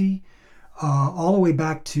county, all the way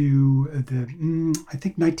back to I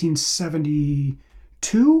think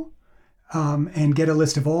 1972, and get a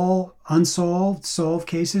list of all solved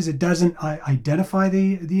cases. It doesn't identify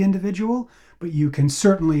the individual, but you can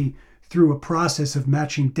certainly, through a process of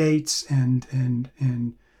matching dates and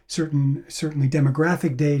certainly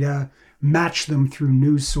demographic data, match them through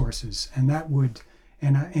news sources. And that would,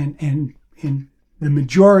 and in the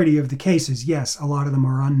majority of the cases, yes, a lot of them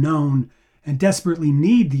are unknown and desperately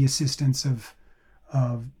need the assistance of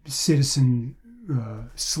citizen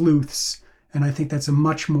sleuths. And I think that's a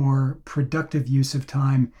much more productive use of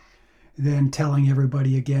time than telling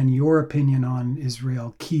everybody again your opinion on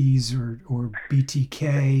Israel Keys or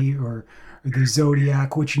BTK or the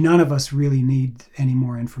Zodiac, which none of us really need any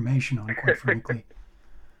more information on, quite frankly.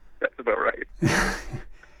 That's about right.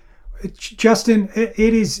 Justin,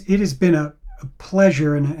 it has been a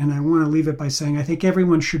pleasure, and I want to leave it by saying I think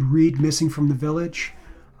everyone should read Missing from the Village.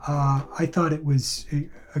 I thought it was,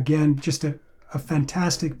 again, just a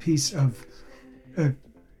fantastic piece of,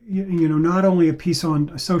 not only a piece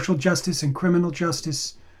on social justice and criminal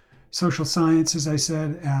justice, social science, as I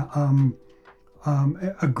said,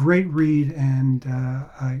 a great read, and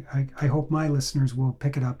I hope my listeners will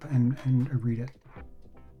pick it up and read it.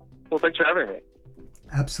 Well, thanks for having me.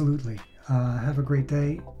 Absolutely. Have a great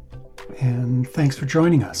day, and thanks for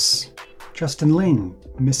joining us. Justin Ling,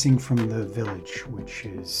 Missing from the Village, which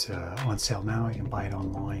is on sale now. You can buy it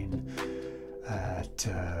online at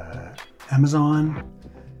Amazon,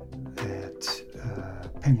 at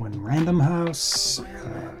Penguin Random House,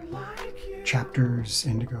 Chapters,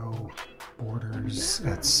 Indigo, Borders,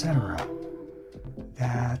 etc.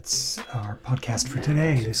 That's our podcast for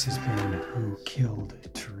today. This has been Who Killed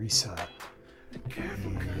Teresa.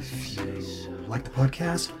 If you like the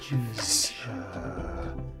podcast, please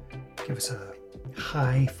give us a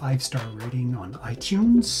high 5-star rating on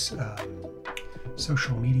iTunes.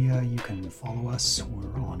 Social media, you can follow us.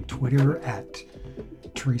 We're on Twitter at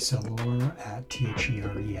Teresa Allure, at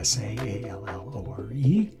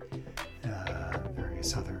TheresaAllore.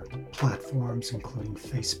 Various other platforms, including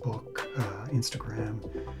Facebook, Instagram.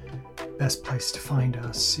 Best place to find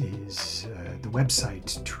us is the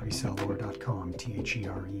website, teresaallure.com,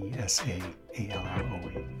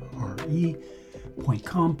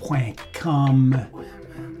 TheresaAllure.com.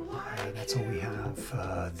 That's all we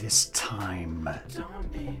have this time.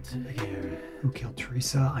 Again, Who Killed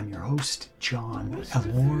Teresa? I'm your host, John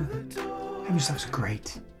Allure. Have yourselves a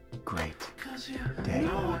great day.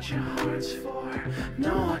 Know what your heart's for.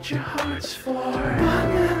 Know what your heart's for. But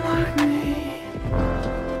men like me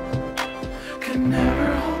can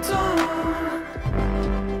never hold on.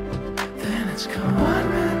 Then it's gone. But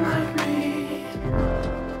men like me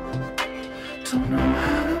don't know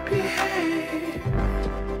how to behave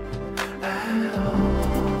at all.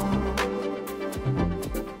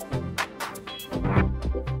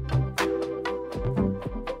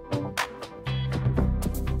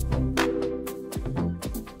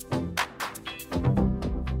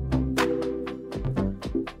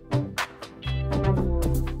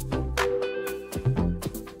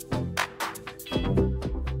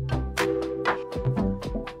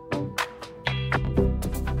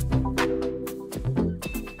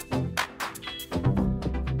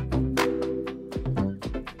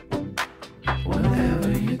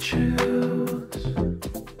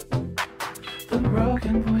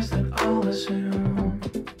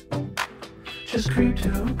 Just creep to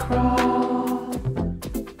a crawl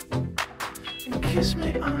and kiss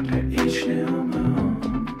me under each new moon.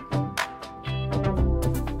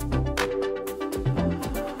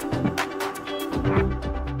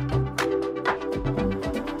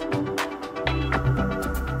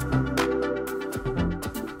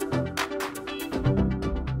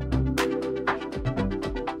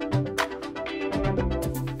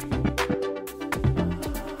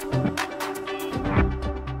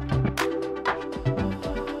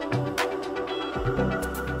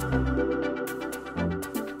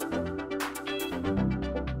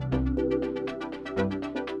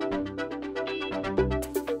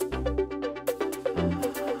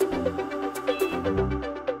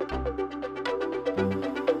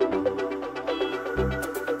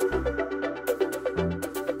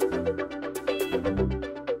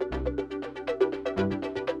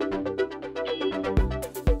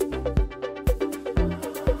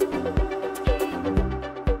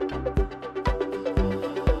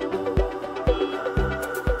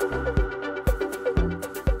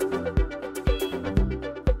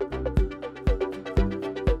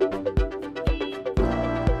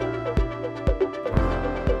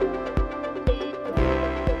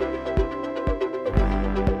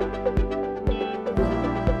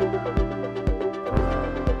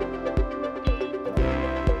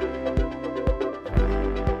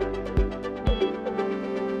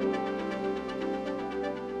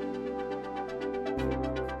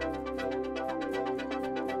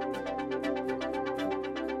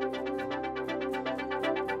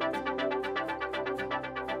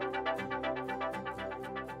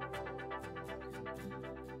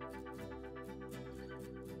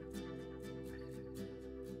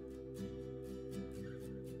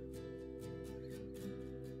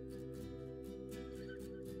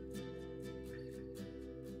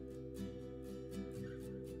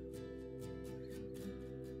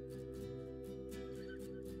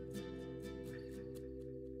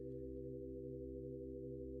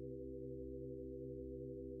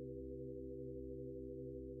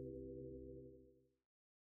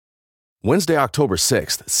 Wednesday, October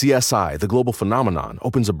 6th, CSI, the global phenomenon,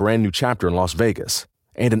 opens a brand new chapter in Las Vegas,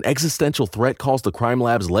 and an existential threat calls the crime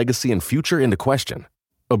lab's legacy and future into question.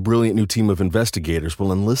 A brilliant new team of investigators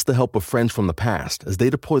will enlist the help of friends from the past as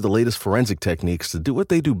they deploy the latest forensic techniques to do what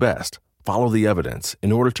they do best, follow the evidence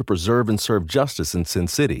in order to preserve and serve justice in Sin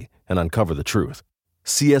City and uncover the truth.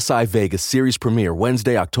 CSI Vegas series premiere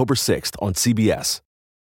Wednesday, October 6th on CBS.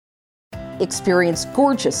 Experience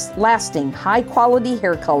gorgeous, lasting, high-quality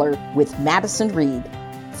hair color with Madison Reed.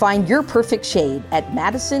 Find your perfect shade at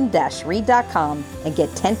madison-reed.com and get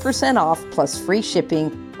 10% off plus free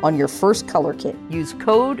shipping on your first color kit. Use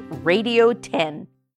code RADIO10.